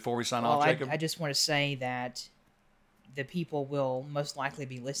sign off, Jacob? I just want to say that the people will most likely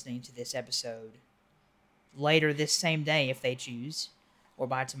be listening to this episode later this same day if they choose, or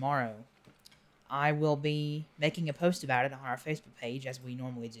by tomorrow. I will be making a post about it on our Facebook page, as we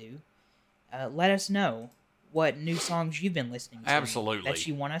normally do. Let us know what new songs you've been listening to. Absolutely. That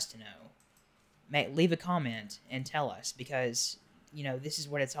you want us to know. Leave a comment and tell us, because this is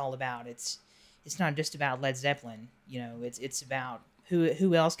what it's all about. It's not just about Led Zeppelin. It's about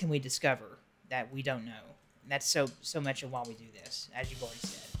who else can we discover that we don't know. And that's so much of why we do this, as you've already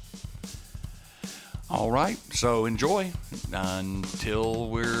said. All right, so enjoy until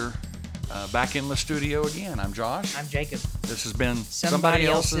we're back in the studio again. I'm Josh. I'm Jacob. This has been Somebody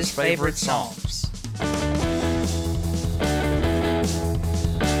else's favorite songs.